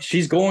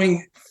 She's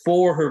going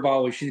for her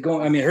volley. She's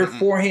going, her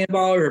forehand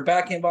volley, her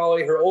backhand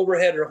volley, her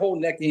overhead, her whole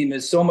net game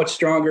is so much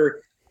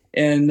stronger.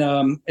 And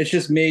it's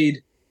just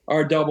made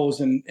our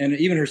doubles and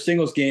even her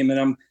singles game. And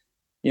I'm,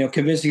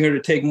 convincing her to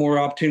take more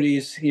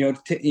opportunities,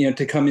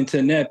 to come into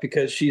the net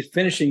because she's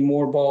finishing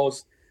more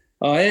balls.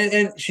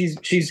 And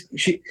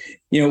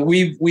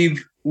we've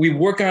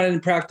worked on it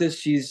in practice.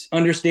 She's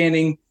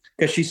understanding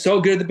because she's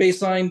so good at the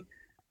baseline.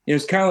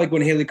 It's kind of like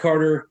when Haley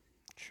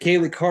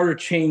Carter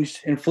changed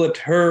and flipped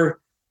her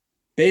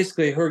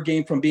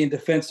game from being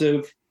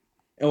defensive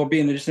or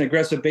being just an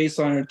aggressive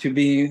baseliner to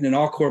being an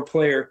all-court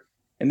player.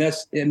 And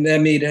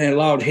that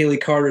allowed Haley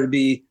Carter to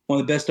be one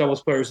of the best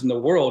doubles players in the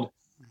world,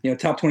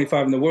 top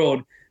 25 in the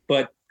world.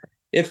 But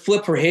it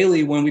flipped for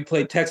Haley when we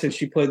played Texas.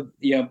 She played,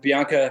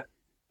 Bianca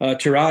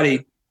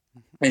Tirati,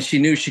 and she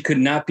knew she could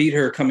not beat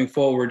her coming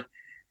forward.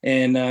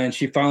 And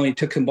she finally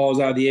took some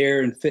balls out of the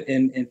air and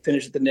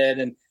finished at the net.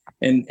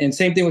 And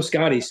same thing with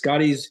Scotty.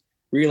 Scotty's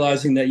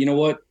realizing that,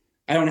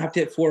 I don't have to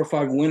hit 4 or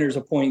 5 winners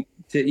a point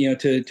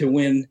to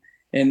win.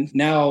 And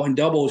now in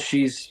doubles,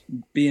 she's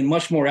being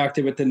much more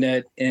active at the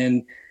net.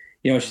 And,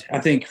 I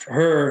think for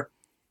her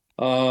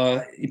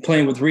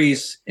playing with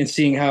Reese and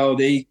seeing how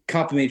they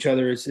complement each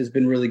other has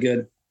been really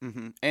good.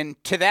 Mm-hmm.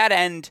 And to that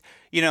end,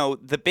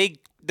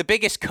 the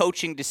biggest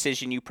coaching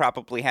decision you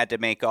probably had to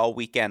make all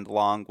weekend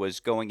long was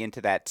going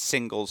into that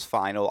singles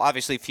final.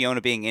 Obviously,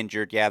 Fiona being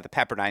injured, the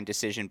Pepperdine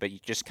decision, but you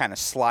just kind of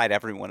slide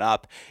everyone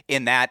up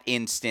in that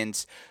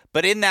instance.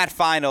 But in that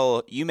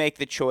final, you make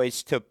the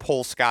choice to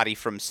pull Scotty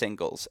from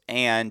singles.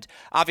 And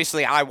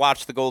obviously, I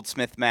watched the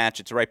Goldsmith match.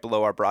 It's right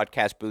below our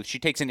broadcast booth. She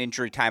takes an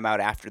injury timeout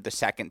after the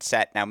second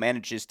set, now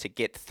manages to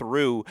get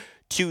through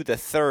to the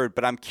third.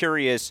 But I'm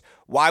curious,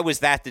 why was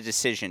that the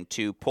decision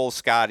to pull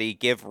Scotty,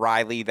 give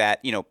Riley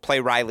that, play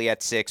Riley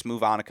at 6,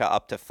 move Annika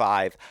up to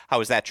 5? How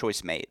was that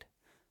choice made?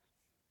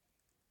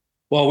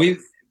 Well,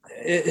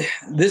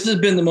 this has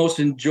been the most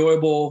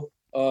enjoyable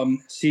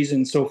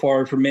season so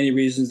far for many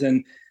reasons,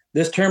 and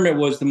this tournament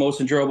was the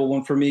most enjoyable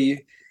one for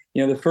me.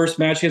 The first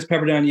match against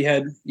Pepperdine,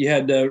 you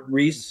had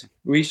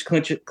Reese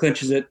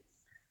clinches it.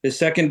 The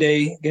second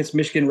day against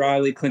Michigan,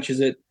 Riley clinches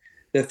it.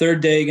 The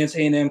third day against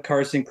A&M,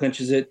 Carson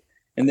clinches it,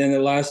 and then the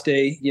last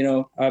day,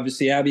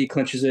 obviously Abby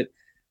clinches it.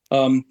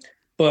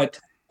 But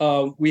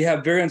we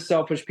have very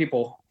unselfish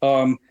people.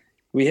 Fiona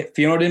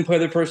didn't play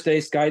the first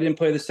day. Sky didn't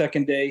play the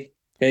second day.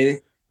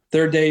 Okay,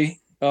 third day,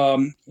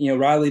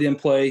 Riley didn't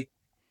play,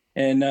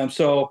 and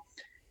so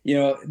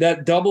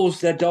that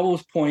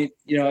doubles point.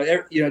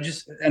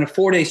 Just in a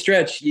 4-day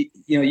stretch,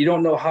 you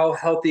don't know how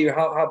healthy or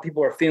how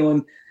people are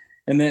feeling,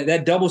 and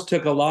that doubles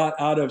took a lot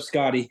out of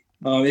Scotty.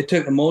 It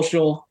took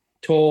emotional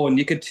toll, and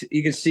you could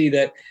see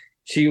that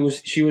she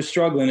was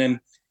struggling, and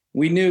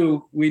we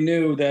knew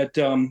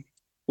that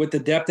with the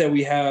depth that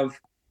we have,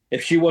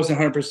 if she wasn't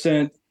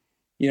 100%,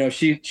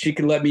 she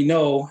could let me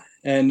know,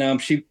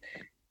 and she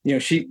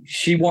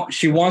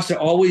wants to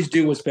always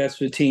do what's best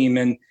for the team,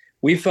 and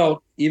we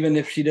felt even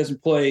if she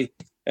doesn't play,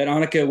 that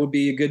Annika would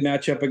be a good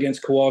matchup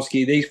against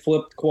Kowalski. They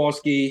flipped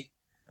Kowalski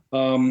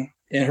and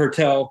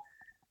Hertel,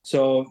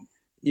 so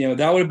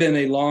that would have been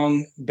a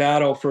long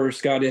battle for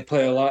Scotty to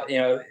play a lot,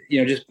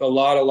 just a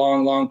lot of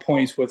long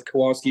points with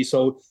Kowalski.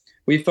 So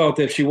we felt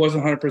that if she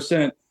wasn't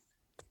 100%,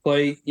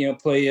 play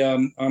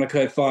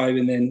Annika at 5,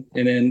 and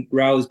then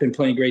Riley's been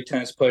playing great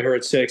tennis, play her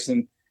at 6,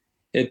 and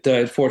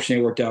it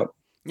fortunately worked out.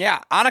 Yeah,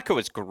 Annika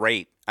was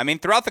great. I mean,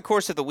 throughout the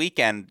course of the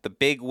weekend, the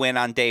big win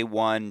on day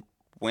 1,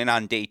 win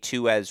on day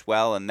 2 as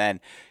well, and then,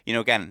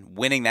 again,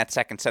 winning that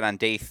second set on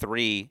day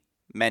 3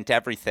 meant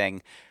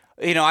everything.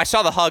 I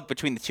saw the hug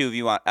between the two of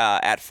you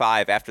at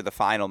 5 after the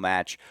final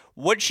match.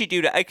 What did she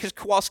do because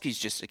Kowalski's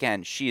just,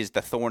 again, she is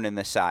the thorn in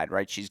the side,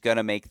 right? She's going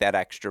to make that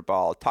extra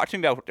ball. Talk to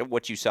me about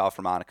what you saw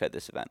from Annika at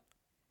this event.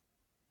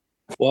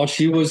 Well,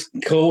 she was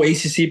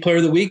co-ACC Player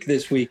of the Week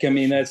this week. I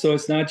mean, so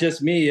it's not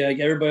just me. Like,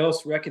 everybody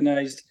else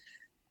recognized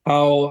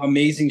how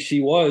amazing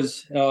she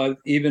was,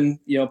 even,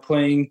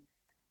 playing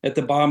at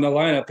the bottom of the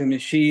lineup. I mean,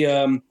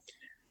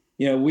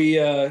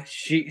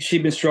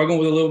 she'd been struggling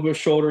with a little bit of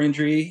shoulder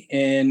injury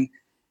and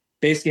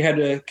basically had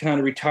to kind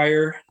of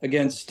retire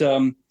against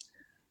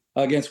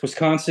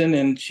Wisconsin.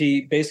 And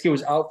she basically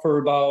was out for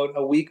about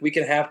a week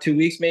and a half, 2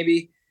 weeks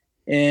maybe.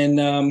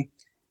 And,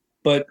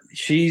 but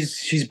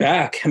she's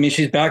back. I mean,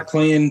 she's back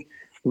playing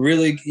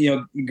really,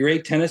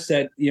 great tennis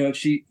that,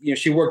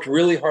 she worked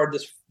really hard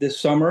this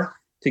summer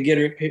to get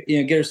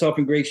herself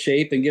in great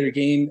shape and get her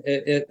game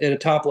at a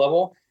top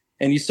level.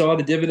 And you saw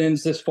the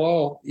dividends this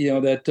fall,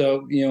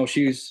 that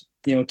she was,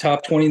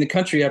 top 20 in the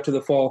country after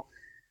the fall.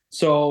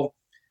 So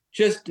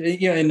just,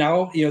 and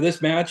now,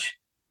 this match,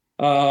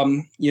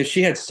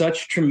 she had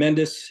such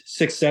tremendous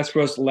success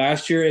for us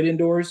last year at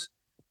indoors,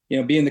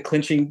 being the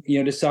clinching,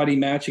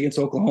 deciding match against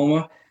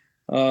Oklahoma,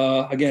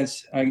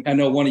 against, I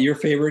know one of your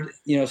favorite,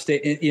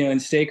 in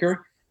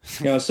Staker,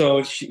 so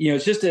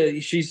it's just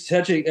she's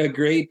such a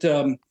great,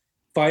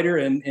 fighter,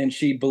 and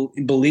she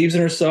believes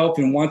in herself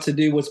and wants to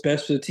do what's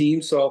best for the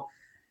team. So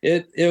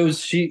it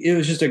was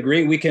just a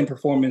great weekend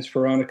performance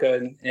for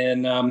Annika,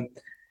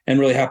 and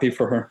really happy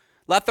for her.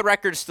 Let the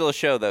record still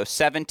show, though,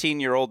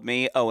 17-year-old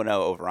me 0-0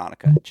 over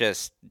Annika.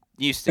 Just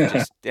used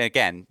to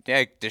again,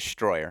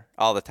 destroyer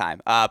all the time.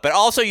 But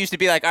also used to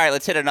be like, all right,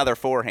 let's hit another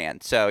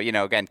forehand. So,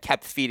 again,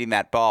 kept feeding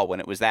that ball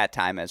when it was that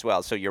time as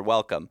well. So you're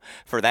welcome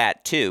for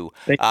that, too.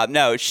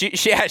 No,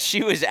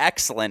 she was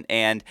excellent,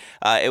 and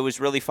it was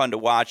really fun to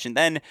watch. And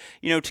then,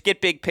 to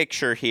get big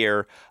picture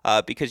here,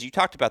 because you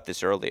talked about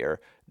this earlier,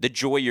 the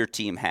joy your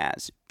team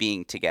has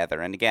being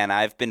together. And again,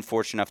 I've been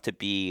fortunate enough to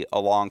be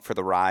along for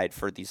the ride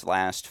for these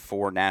last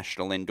 4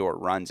 national indoor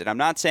runs. And I'm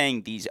not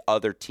saying these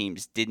other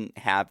teams didn't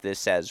have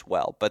this as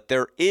well, but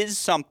there is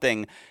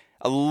something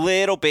a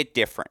little bit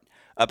different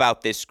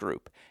about this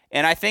group.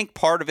 And I think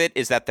part of it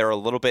is that they're a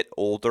little bit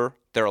older.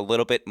 They're a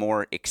little bit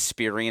more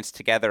experienced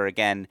together.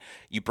 Again,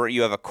 you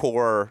have a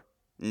core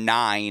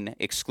 9,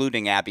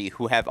 excluding Abby,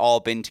 who have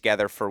all been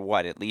together for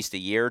at least a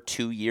year,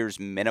 2 years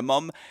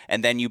minimum.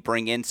 And then you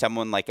bring in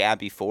someone like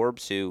Abby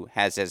Forbes, who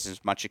has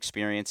as much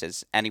experience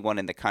as anyone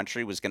in the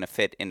country, was going to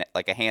fit in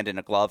like a hand in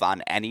a glove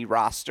on any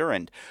roster.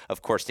 And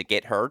of course, to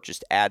get her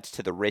just adds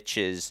to the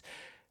riches.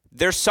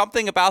 There's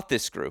something about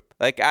this group.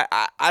 Like,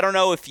 I don't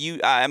know if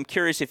I'm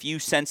curious if you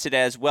sense it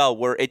as well,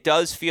 where it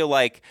does feel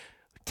like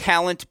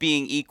talent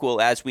being equal,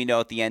 as we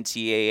know at the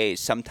NCAA,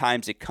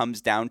 sometimes it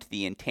comes down to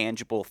the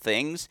intangible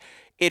things.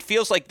 It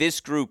feels like this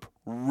group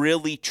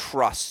really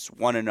trusts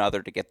one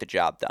another to get the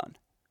job done.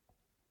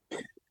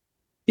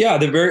 Yeah,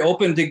 they're very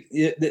open to.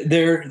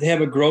 They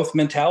have a growth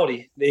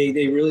mentality.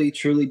 They really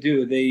truly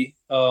do.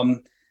 They're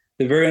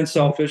very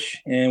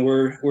unselfish, and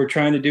we're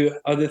trying to do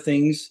other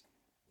things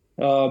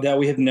that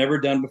we have never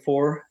done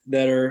before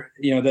that are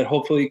that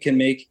hopefully can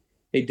make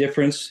a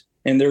difference.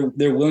 And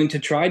they're willing to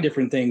try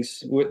different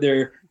things.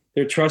 They're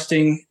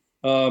trusting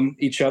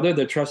each other.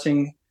 They're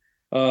trusting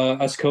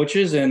us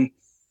coaches, and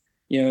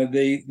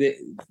they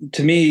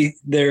to me,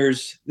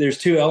 there's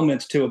 2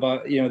 elements to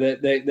about,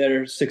 that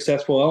are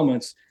successful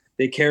elements.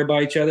 They care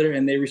about each other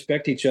and they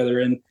respect each other.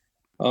 And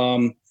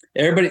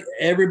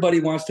Everybody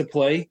wants to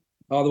play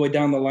all the way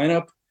down the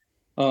lineup,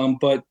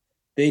 but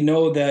they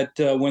know that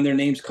when their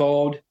name's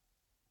called,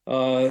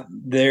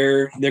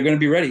 they're going to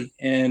be ready,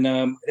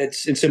 and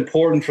it's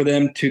important for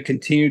them to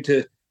continue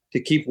to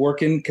keep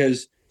working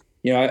because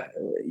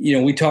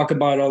we talk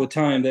about it all the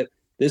time that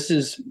this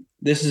is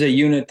a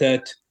unit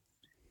that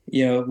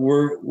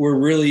we're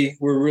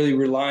really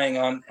relying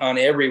on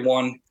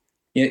everyone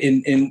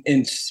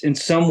in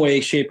some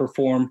way, shape, or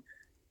form,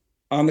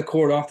 on the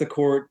court, off the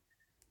court.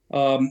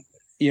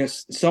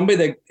 Somebody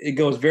that it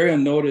goes very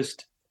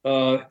unnoticed,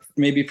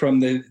 maybe from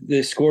the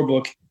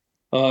scorebook,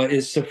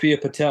 is Sophia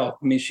Patel.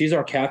 I mean, she's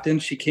our captain.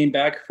 She came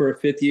back for a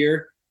 5th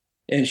year,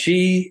 and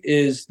she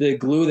is the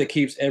glue that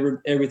keeps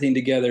everything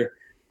together.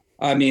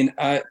 I mean,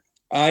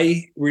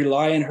 I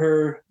rely on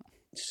her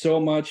so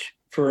much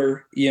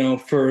for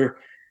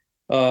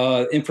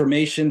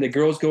information. The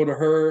girls go to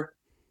her.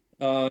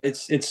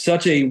 It's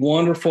such a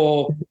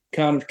wonderful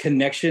kind of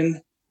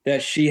connection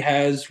that she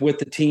has with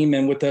the team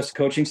and with us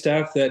coaching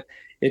staff that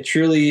it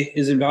truly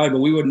is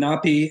invaluable. We would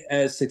not be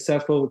as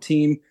successful a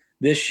team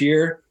this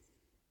year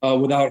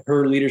without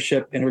her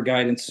leadership and her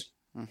guidance.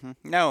 Mm-hmm.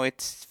 No,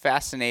 it's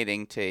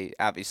fascinating to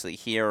obviously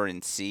hear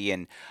and see.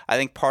 And I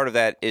think part of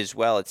that as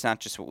well, it's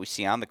not just what we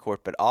see on the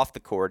court, but off the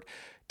court.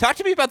 Talk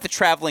to me about the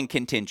traveling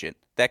contingent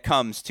that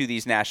comes to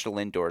these national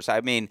indoors.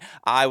 I mean,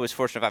 I was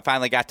fortunate. I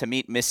finally got to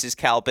meet Mrs.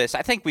 Kalbas.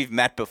 I think we've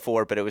met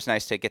before, but it was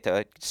nice to get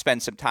to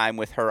spend some time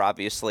with her,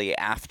 obviously,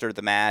 after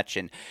the match.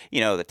 And,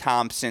 the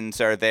Thompsons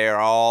are there.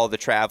 All the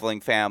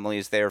traveling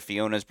families there.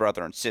 Fiona's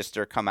brother and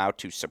sister come out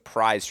to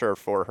surprise her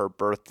for her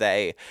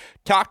birthday.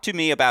 Talk to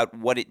me about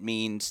what it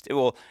means.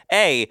 Well,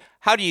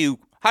 how do you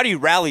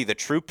rally the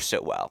troops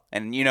so well?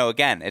 And,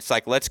 again, it's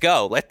like, let's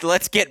go.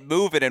 Let's get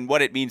moving, and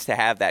what it means to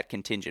have that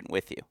contingent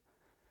with you.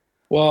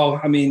 Well,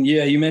 I mean,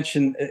 yeah, you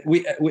mentioned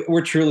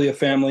we're truly a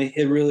family.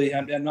 It really,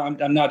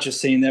 I'm not just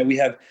saying that. We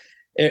have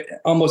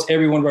almost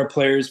every one of our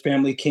players'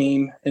 family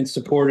came and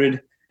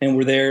supported and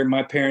were there.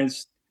 My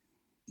parents,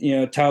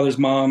 Tyler's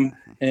mom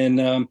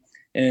and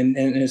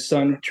his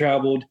son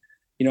traveled.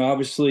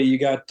 Obviously you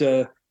got,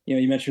 you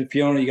mentioned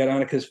Fiona, you got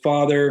Annika's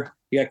father,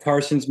 you got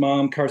Carson's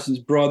mom, Carson's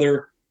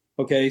brother.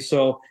 Okay.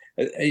 So,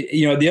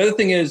 the other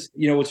thing is,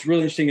 what's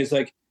really interesting is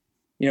like,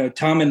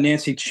 Tom and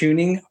Nancy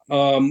Tuning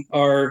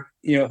are,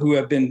 who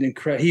have been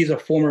incredible. He's a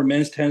former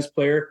men's tennis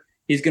player.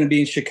 He's going to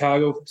be in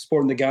Chicago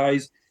supporting the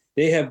guys.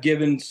 They have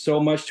given so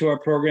much to our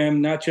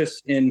program, not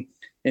just in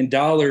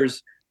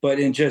dollars, but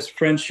in just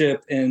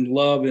friendship and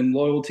love and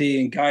loyalty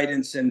and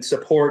guidance and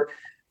support.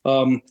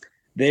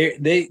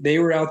 They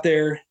were out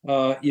there.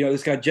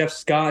 This guy, Jeff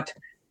Scott,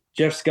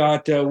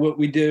 what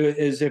we do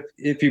is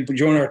if you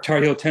join our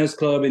Tar Heel Tennis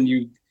Club and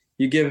you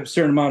give a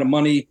certain amount of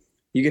money,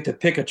 you get to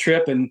pick a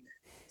trip, and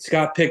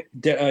Jeff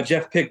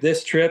picked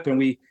this trip, and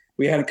we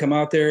had him come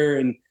out there,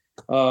 and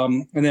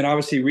then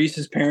obviously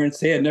Reese's parents,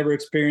 they had never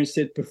experienced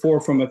it before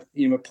from a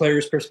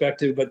player's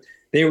perspective, but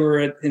they were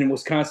in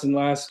Wisconsin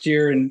last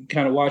year and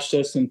kind of watched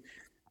us, and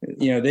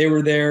they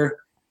were there.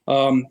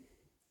 And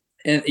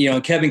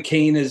Kevin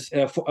Kane is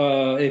a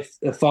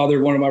father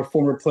of one of our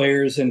former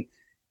players, and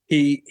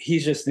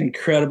he's just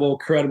incredible.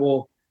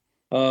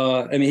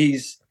 I mean,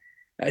 he's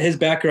his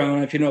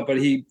background, if you know, but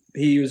he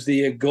was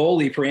the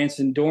goalie for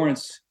Anson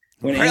Dorrance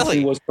when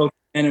Anson was coaching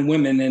men and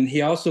women, and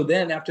he also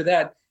then after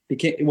that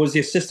was the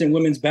assistant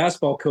women's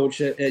basketball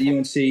coach at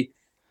UNC.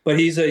 But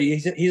he's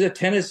a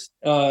tennis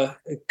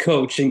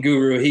coach and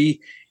guru. He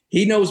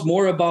knows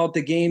more about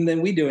the game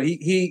than we do.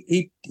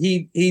 He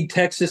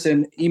texts us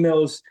and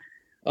emails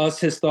us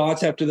his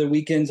thoughts after the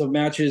weekends of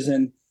matches,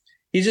 and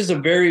he's just a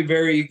very,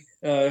 very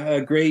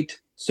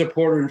great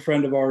supporter and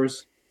friend of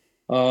ours.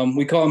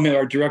 We call him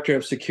our director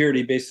of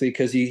security, basically,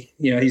 because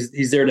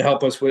he's there to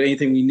help us with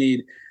anything we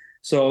need.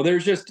 So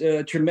there's just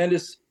a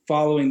tremendous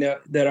following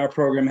that our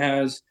program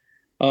has,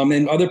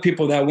 and other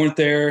people that weren't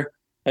there,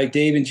 like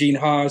Dave and Gene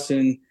Haas,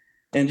 and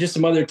just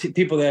some other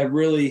people that have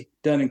really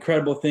done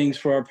incredible things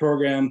for our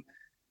program.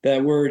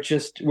 That we're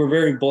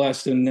very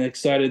blessed and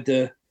excited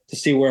to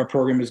see where our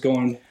program is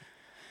going.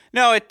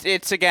 No,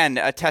 it's again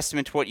a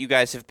testament to what you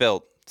guys have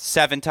built.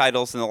 7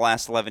 titles in the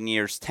last 11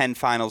 years, 10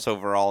 finals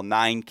overall,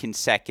 9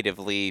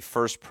 consecutively.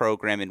 First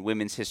program in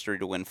women's history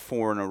to win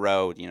 4 in a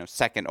row.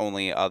 Second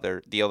only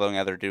the only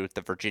other to do with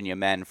the Virginia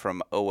men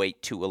from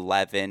 08 to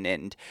 11.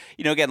 And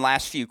again,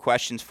 last few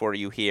questions for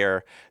you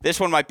here. This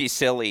one might be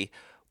silly.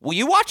 Will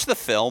you watch the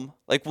film?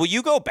 Like, will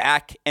you go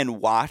back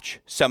and watch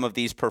some of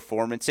these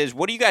performances?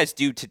 What do you guys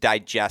do to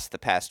digest the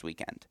past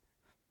weekend?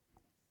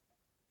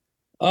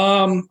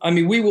 I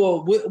mean,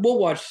 we'll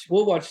watch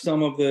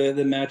some of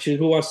the matches.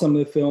 We'll watch some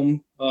of the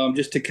film,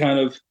 just to kind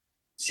of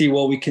see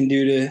what we can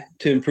do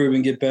to improve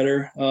and get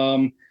better.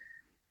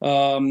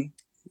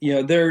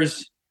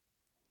 There's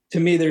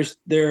 3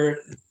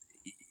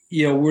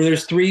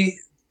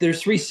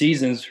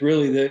 seasons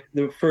really.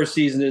 The first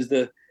season is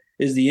the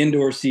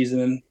indoor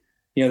season,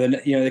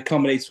 that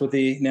culminates with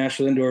the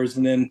national indoors,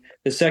 and then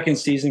the second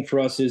season for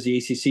us is the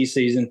ACC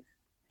season.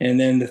 and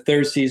then the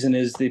third season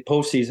is the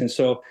postseason.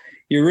 So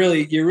you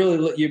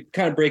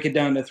kind of break it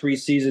down to 3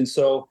 seasons.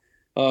 So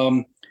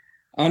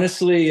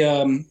honestly,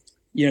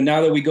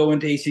 now that we go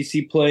into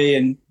ACC play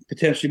and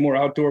potentially more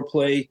outdoor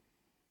play,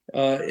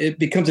 it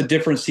becomes a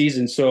different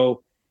season.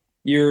 So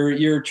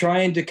you're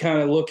trying to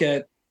kind of look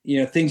at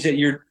things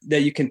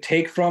that you can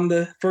take from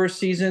the first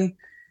season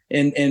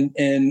and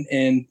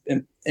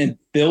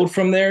build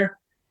from there.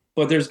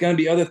 But there's going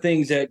to be other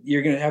things that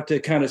you're going to have to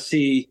kind of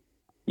see,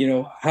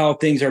 how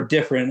things are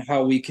different,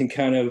 how we can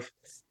kind of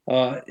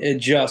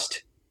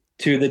adjust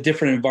to the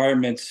different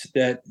environments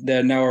that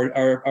now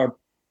our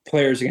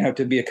players are going to have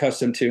to be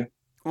accustomed to.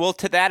 Well,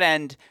 to that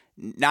end,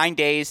 9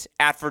 days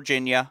at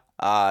Virginia.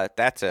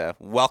 That's a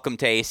welcome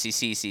to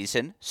ACC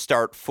season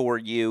start for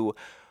you.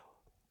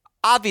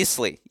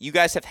 Obviously, you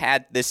guys have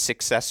had this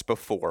success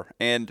before,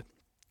 and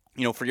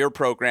for your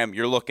program,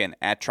 you're looking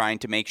at trying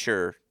to make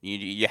sure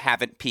you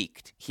haven't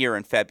peaked here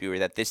in February,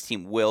 that this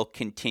team will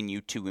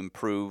continue to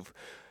improve.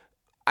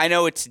 I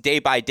know it's day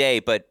by day,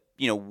 but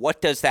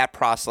what does that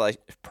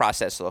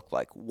process look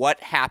like? What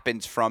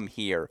happens from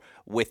here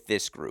with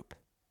this group?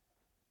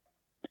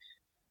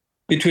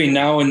 Between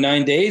now and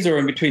 9 days, or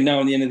in between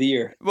now and the end of the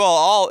year? Well,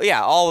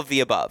 all of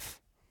the above.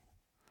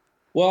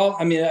 Well,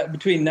 I mean,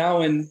 between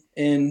now and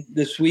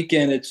this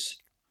weekend, it's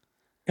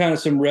kind of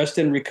some rest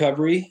and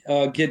recovery.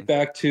 Get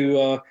back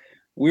to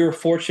we were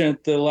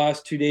fortunate the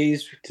last 2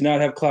 days to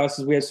not have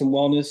classes. We had some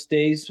wellness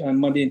days on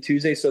Monday and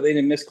Tuesday, so they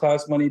didn't miss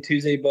class Monday and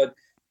Tuesday. But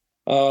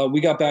we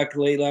got back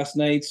late last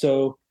night,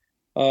 so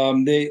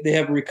they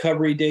have a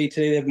recovery day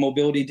today. They have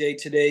mobility day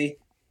today.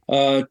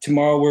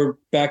 Tomorrow we're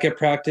back at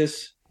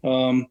practice.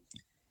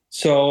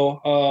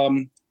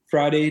 So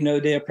Friday, another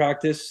day of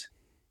practice.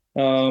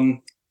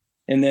 And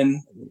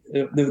then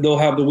they'll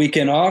have the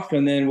weekend off,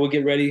 and then we'll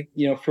get ready,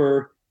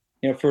 for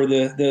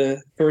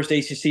the first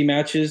ACC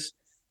matches.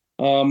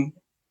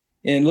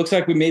 And it looks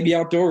like we may be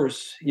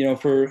outdoors,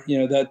 for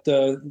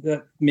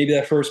that maybe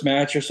that first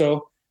match or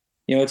so.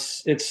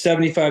 It's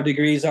 75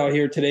 degrees out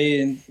here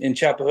today in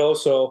Chapel Hill,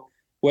 so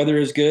weather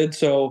is good.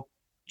 So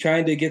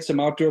trying to get some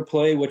outdoor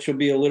play, which will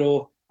be a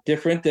little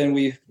different than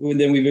we've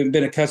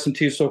been accustomed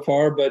to so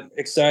far, but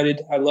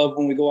excited. I love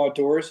when we go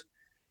outdoors.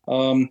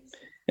 And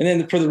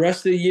then for the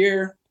rest of the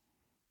year,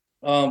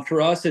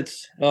 for us,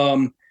 it's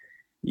we're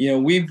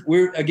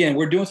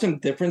doing some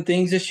different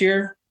things this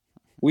year.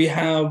 We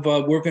have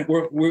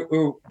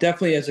we're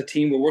definitely, as a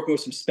team, we're working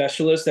with some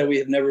specialists that we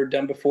have never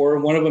done before.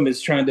 One of them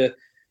is trying to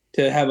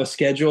have a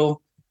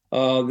schedule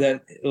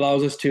that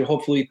allows us to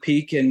hopefully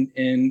peak and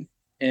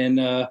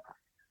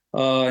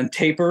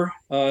taper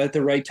at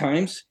the right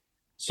times.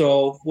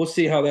 So we'll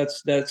see how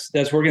that's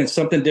working. It's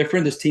something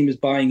different. This team is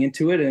buying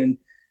into it, and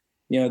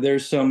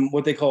there's some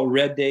what they call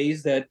red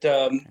days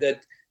that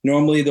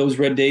normally those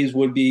red days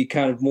would be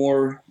kind of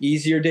more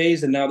easier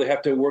days, and now they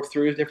have to work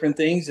through different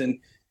things and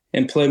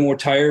play more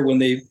tired when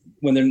they're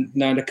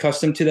not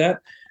accustomed to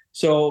that.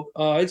 So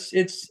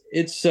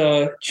it's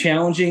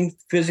challenging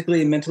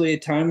physically and mentally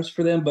at times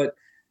for them, but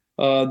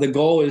the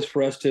goal is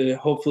for us to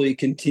hopefully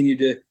continue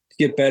to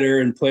get better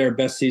and play our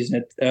best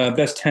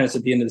tennis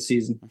at the end of the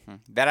season. Mm-hmm.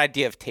 That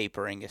idea of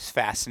tapering is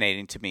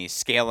fascinating to me.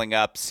 Scaling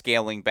up,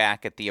 scaling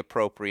back at the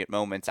appropriate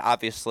moments.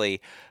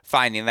 Obviously,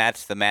 finding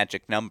that's the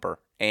magic number.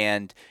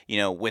 And,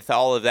 with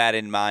all of that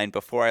in mind,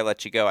 before I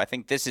let you go, I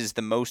think this is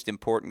the most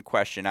important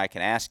question I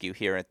can ask you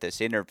here at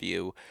this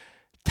interview.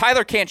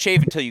 Tyler can't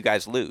shave until you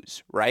guys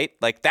lose, right?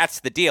 Like, that's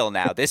the deal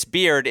now. This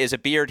beard is a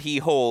beard he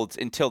holds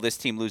until this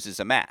team loses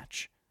a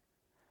match.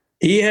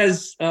 He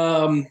has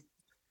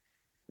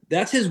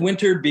that's his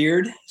winter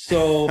beard.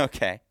 So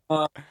okay.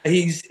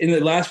 He's in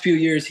the last few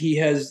years he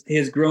has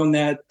grown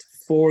that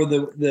for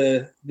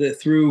the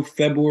through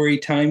February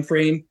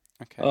timeframe.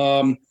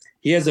 Okay.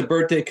 He has a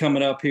birthday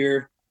coming up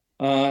here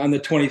on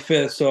the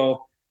 25th,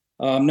 so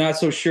I'm not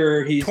so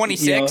sure he's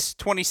 26,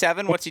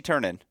 27. What's he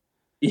turning?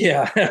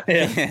 Yeah.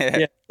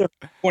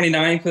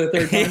 29 for the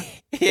third time.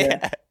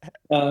 Yeah.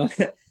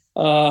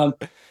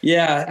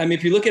 I mean,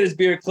 if you look at his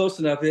beard close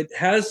enough, it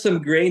has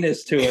some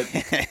grayness to it.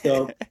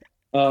 So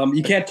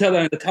you can't tell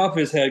that on the top of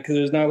his head because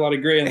there's not a lot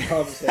of gray on the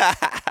top of his head.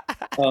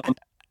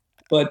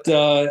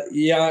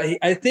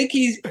 I think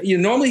he's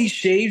normally he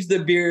shaves the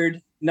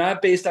beard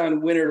not based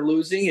on win or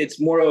losing. It's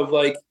more of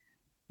like,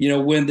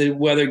 when the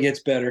weather gets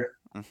better.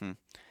 Mm-hmm.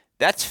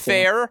 That's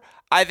fair.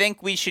 I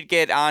think we should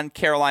get on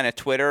Carolina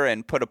Twitter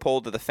and put a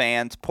poll to the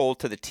fans, poll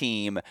to the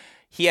team.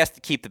 He has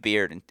to keep the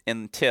beard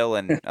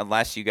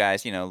unless you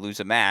guys, lose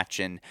a match,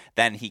 and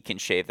then he can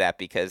shave that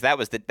because that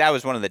was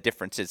one of the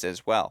differences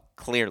as well,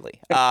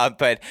 clearly.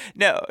 But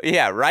no,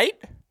 yeah, right?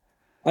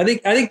 I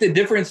think the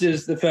difference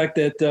is the fact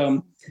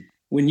that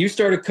when you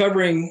started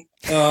covering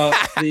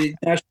the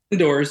national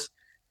indoors,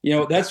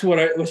 that's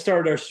what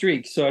started our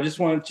streak. So I just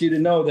wanted you to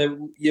know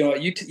that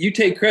you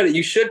take credit.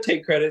 You should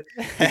take credit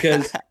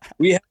because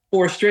we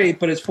 4 straight,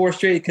 but it's 4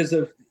 straight because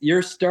of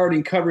your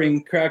starting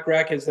covering Cracked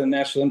Racquets and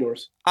National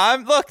Indoors.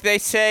 Look, they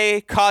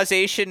say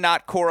causation,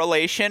 not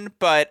correlation,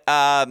 but,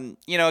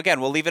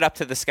 again, we'll leave it up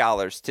to the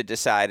scholars to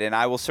decide. And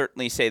I will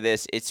certainly say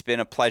this, it's been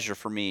a pleasure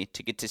for me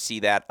to get to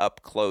see that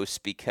up close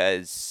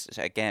because,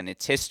 again,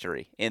 it's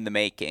history in the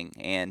making.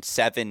 And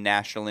 7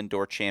 National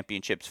Indoor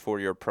Championships for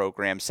your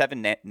program,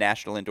 7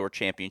 National Indoor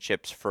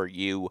Championships for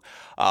you,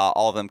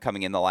 all of them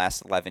coming in the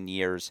last 11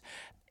 years.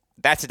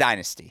 That's a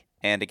dynasty.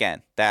 And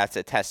again, that's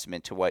a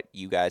testament to what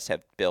you guys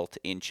have built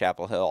in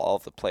Chapel Hill, all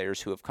of the players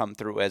who have come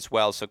through as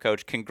well. So,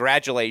 Coach,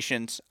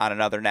 congratulations on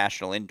another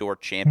National Indoor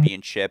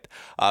Championship.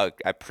 I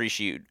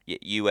appreciate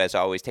you, as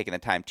always, taking the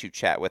time to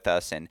chat with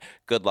us, and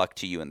good luck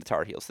to you and the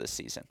Tar Heels this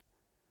season.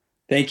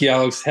 Thank you,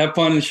 Alex. Have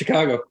fun in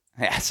Chicago.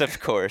 Yes, of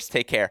course.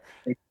 Take care.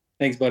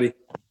 Thanks, buddy.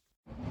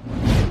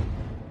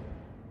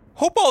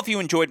 Hope all of you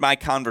enjoyed my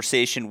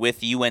conversation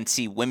with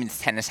UNC women's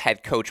tennis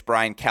head coach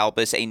Brian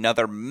Kalbas.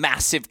 Another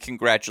massive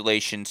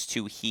congratulations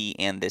to he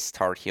and this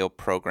Tar Heel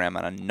program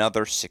on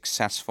another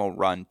successful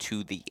run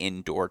to the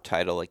indoor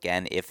title.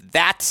 Again, if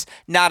that's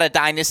not a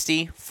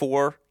dynasty,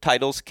 4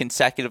 titles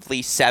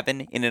consecutively,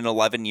 7 in an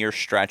 11-year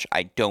stretch,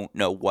 I don't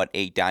know what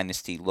a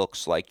dynasty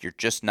looks like. You're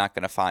just not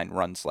going to find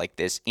runs like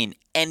this in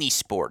any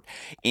sport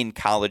in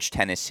college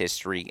tennis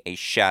history. A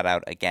shout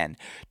out again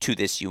to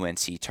this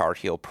UNC Tar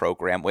Heel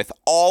program. With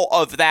all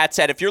of that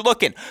said, if you're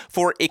looking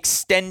for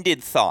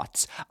extended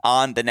thoughts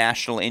on the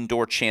National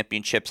Indoor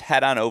Championships,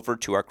 head on over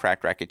to our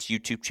Cracked Racquets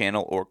YouTube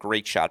channel or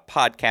Great Shot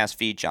podcast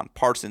feed. John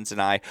Parsons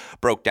and I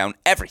broke down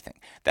everything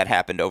that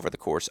happened over the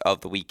course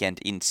of the weekend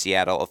in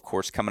Seattle. Of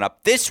course, coming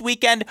up this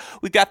weekend,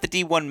 we've got the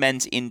D1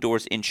 Men's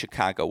Indoors in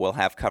Chicago. We'll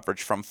have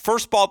coverage from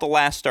first ball to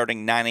last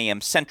starting 9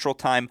 a.m. Central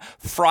Time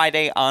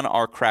Friday on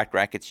our Cracked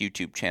Racquets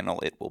YouTube channel.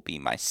 It will be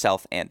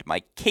myself and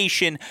Mike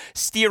Cation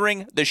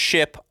steering the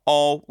ship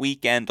all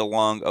weekend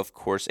long. Of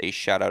course, a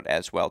shout out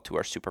as well to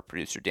our super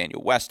producer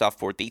Daniel Westoff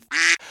for the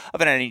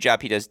of an editing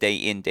job he does day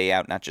in, day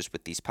out, not just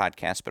with these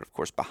podcasts, but of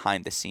course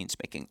behind the scenes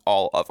making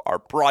all of our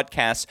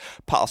broadcasts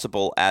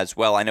possible as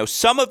well. I know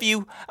some of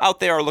you out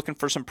there are looking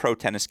for some pro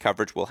tennis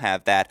coverage. We'll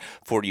have that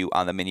for you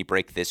on the mini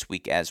break this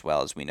week, as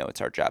well as we know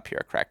it's our job here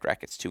at Cracked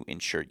Racquets to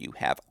ensure you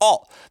have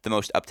all the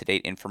most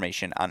up-to-date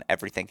information on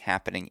everything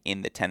happening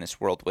in the tennis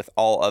world. With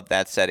all of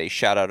that said, a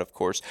shout out, of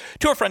course,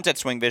 to our friends at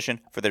Swing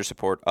Vision for their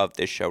support of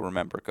this show.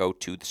 Remember, go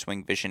to the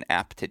Swing Vision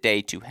app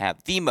today to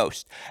have the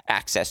most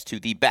access to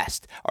the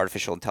best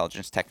artificial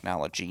intelligence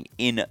technology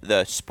in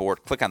the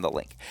sport. Click on the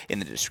link in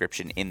the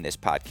description in this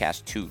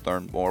podcast to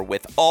learn more.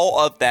 With all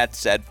of that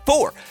said,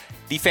 for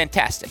the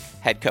fantastic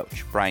head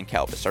coach, Brian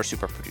Kalbas, our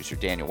super producer,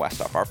 Daniel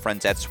Westoff, our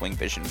friends at Swing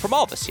Vision, from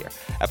all of us here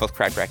at both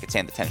Cracked Racquets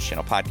and the Tennis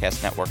Channel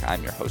Podcast Network,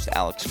 I'm your host,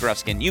 Alex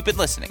Gruskin. You've been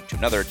listening to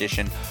another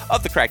edition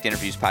of the Cracked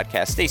Interviews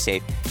Podcast. Stay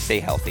safe, stay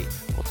healthy.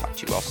 We'll talk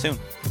to you all soon.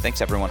 Thanks,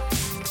 everyone.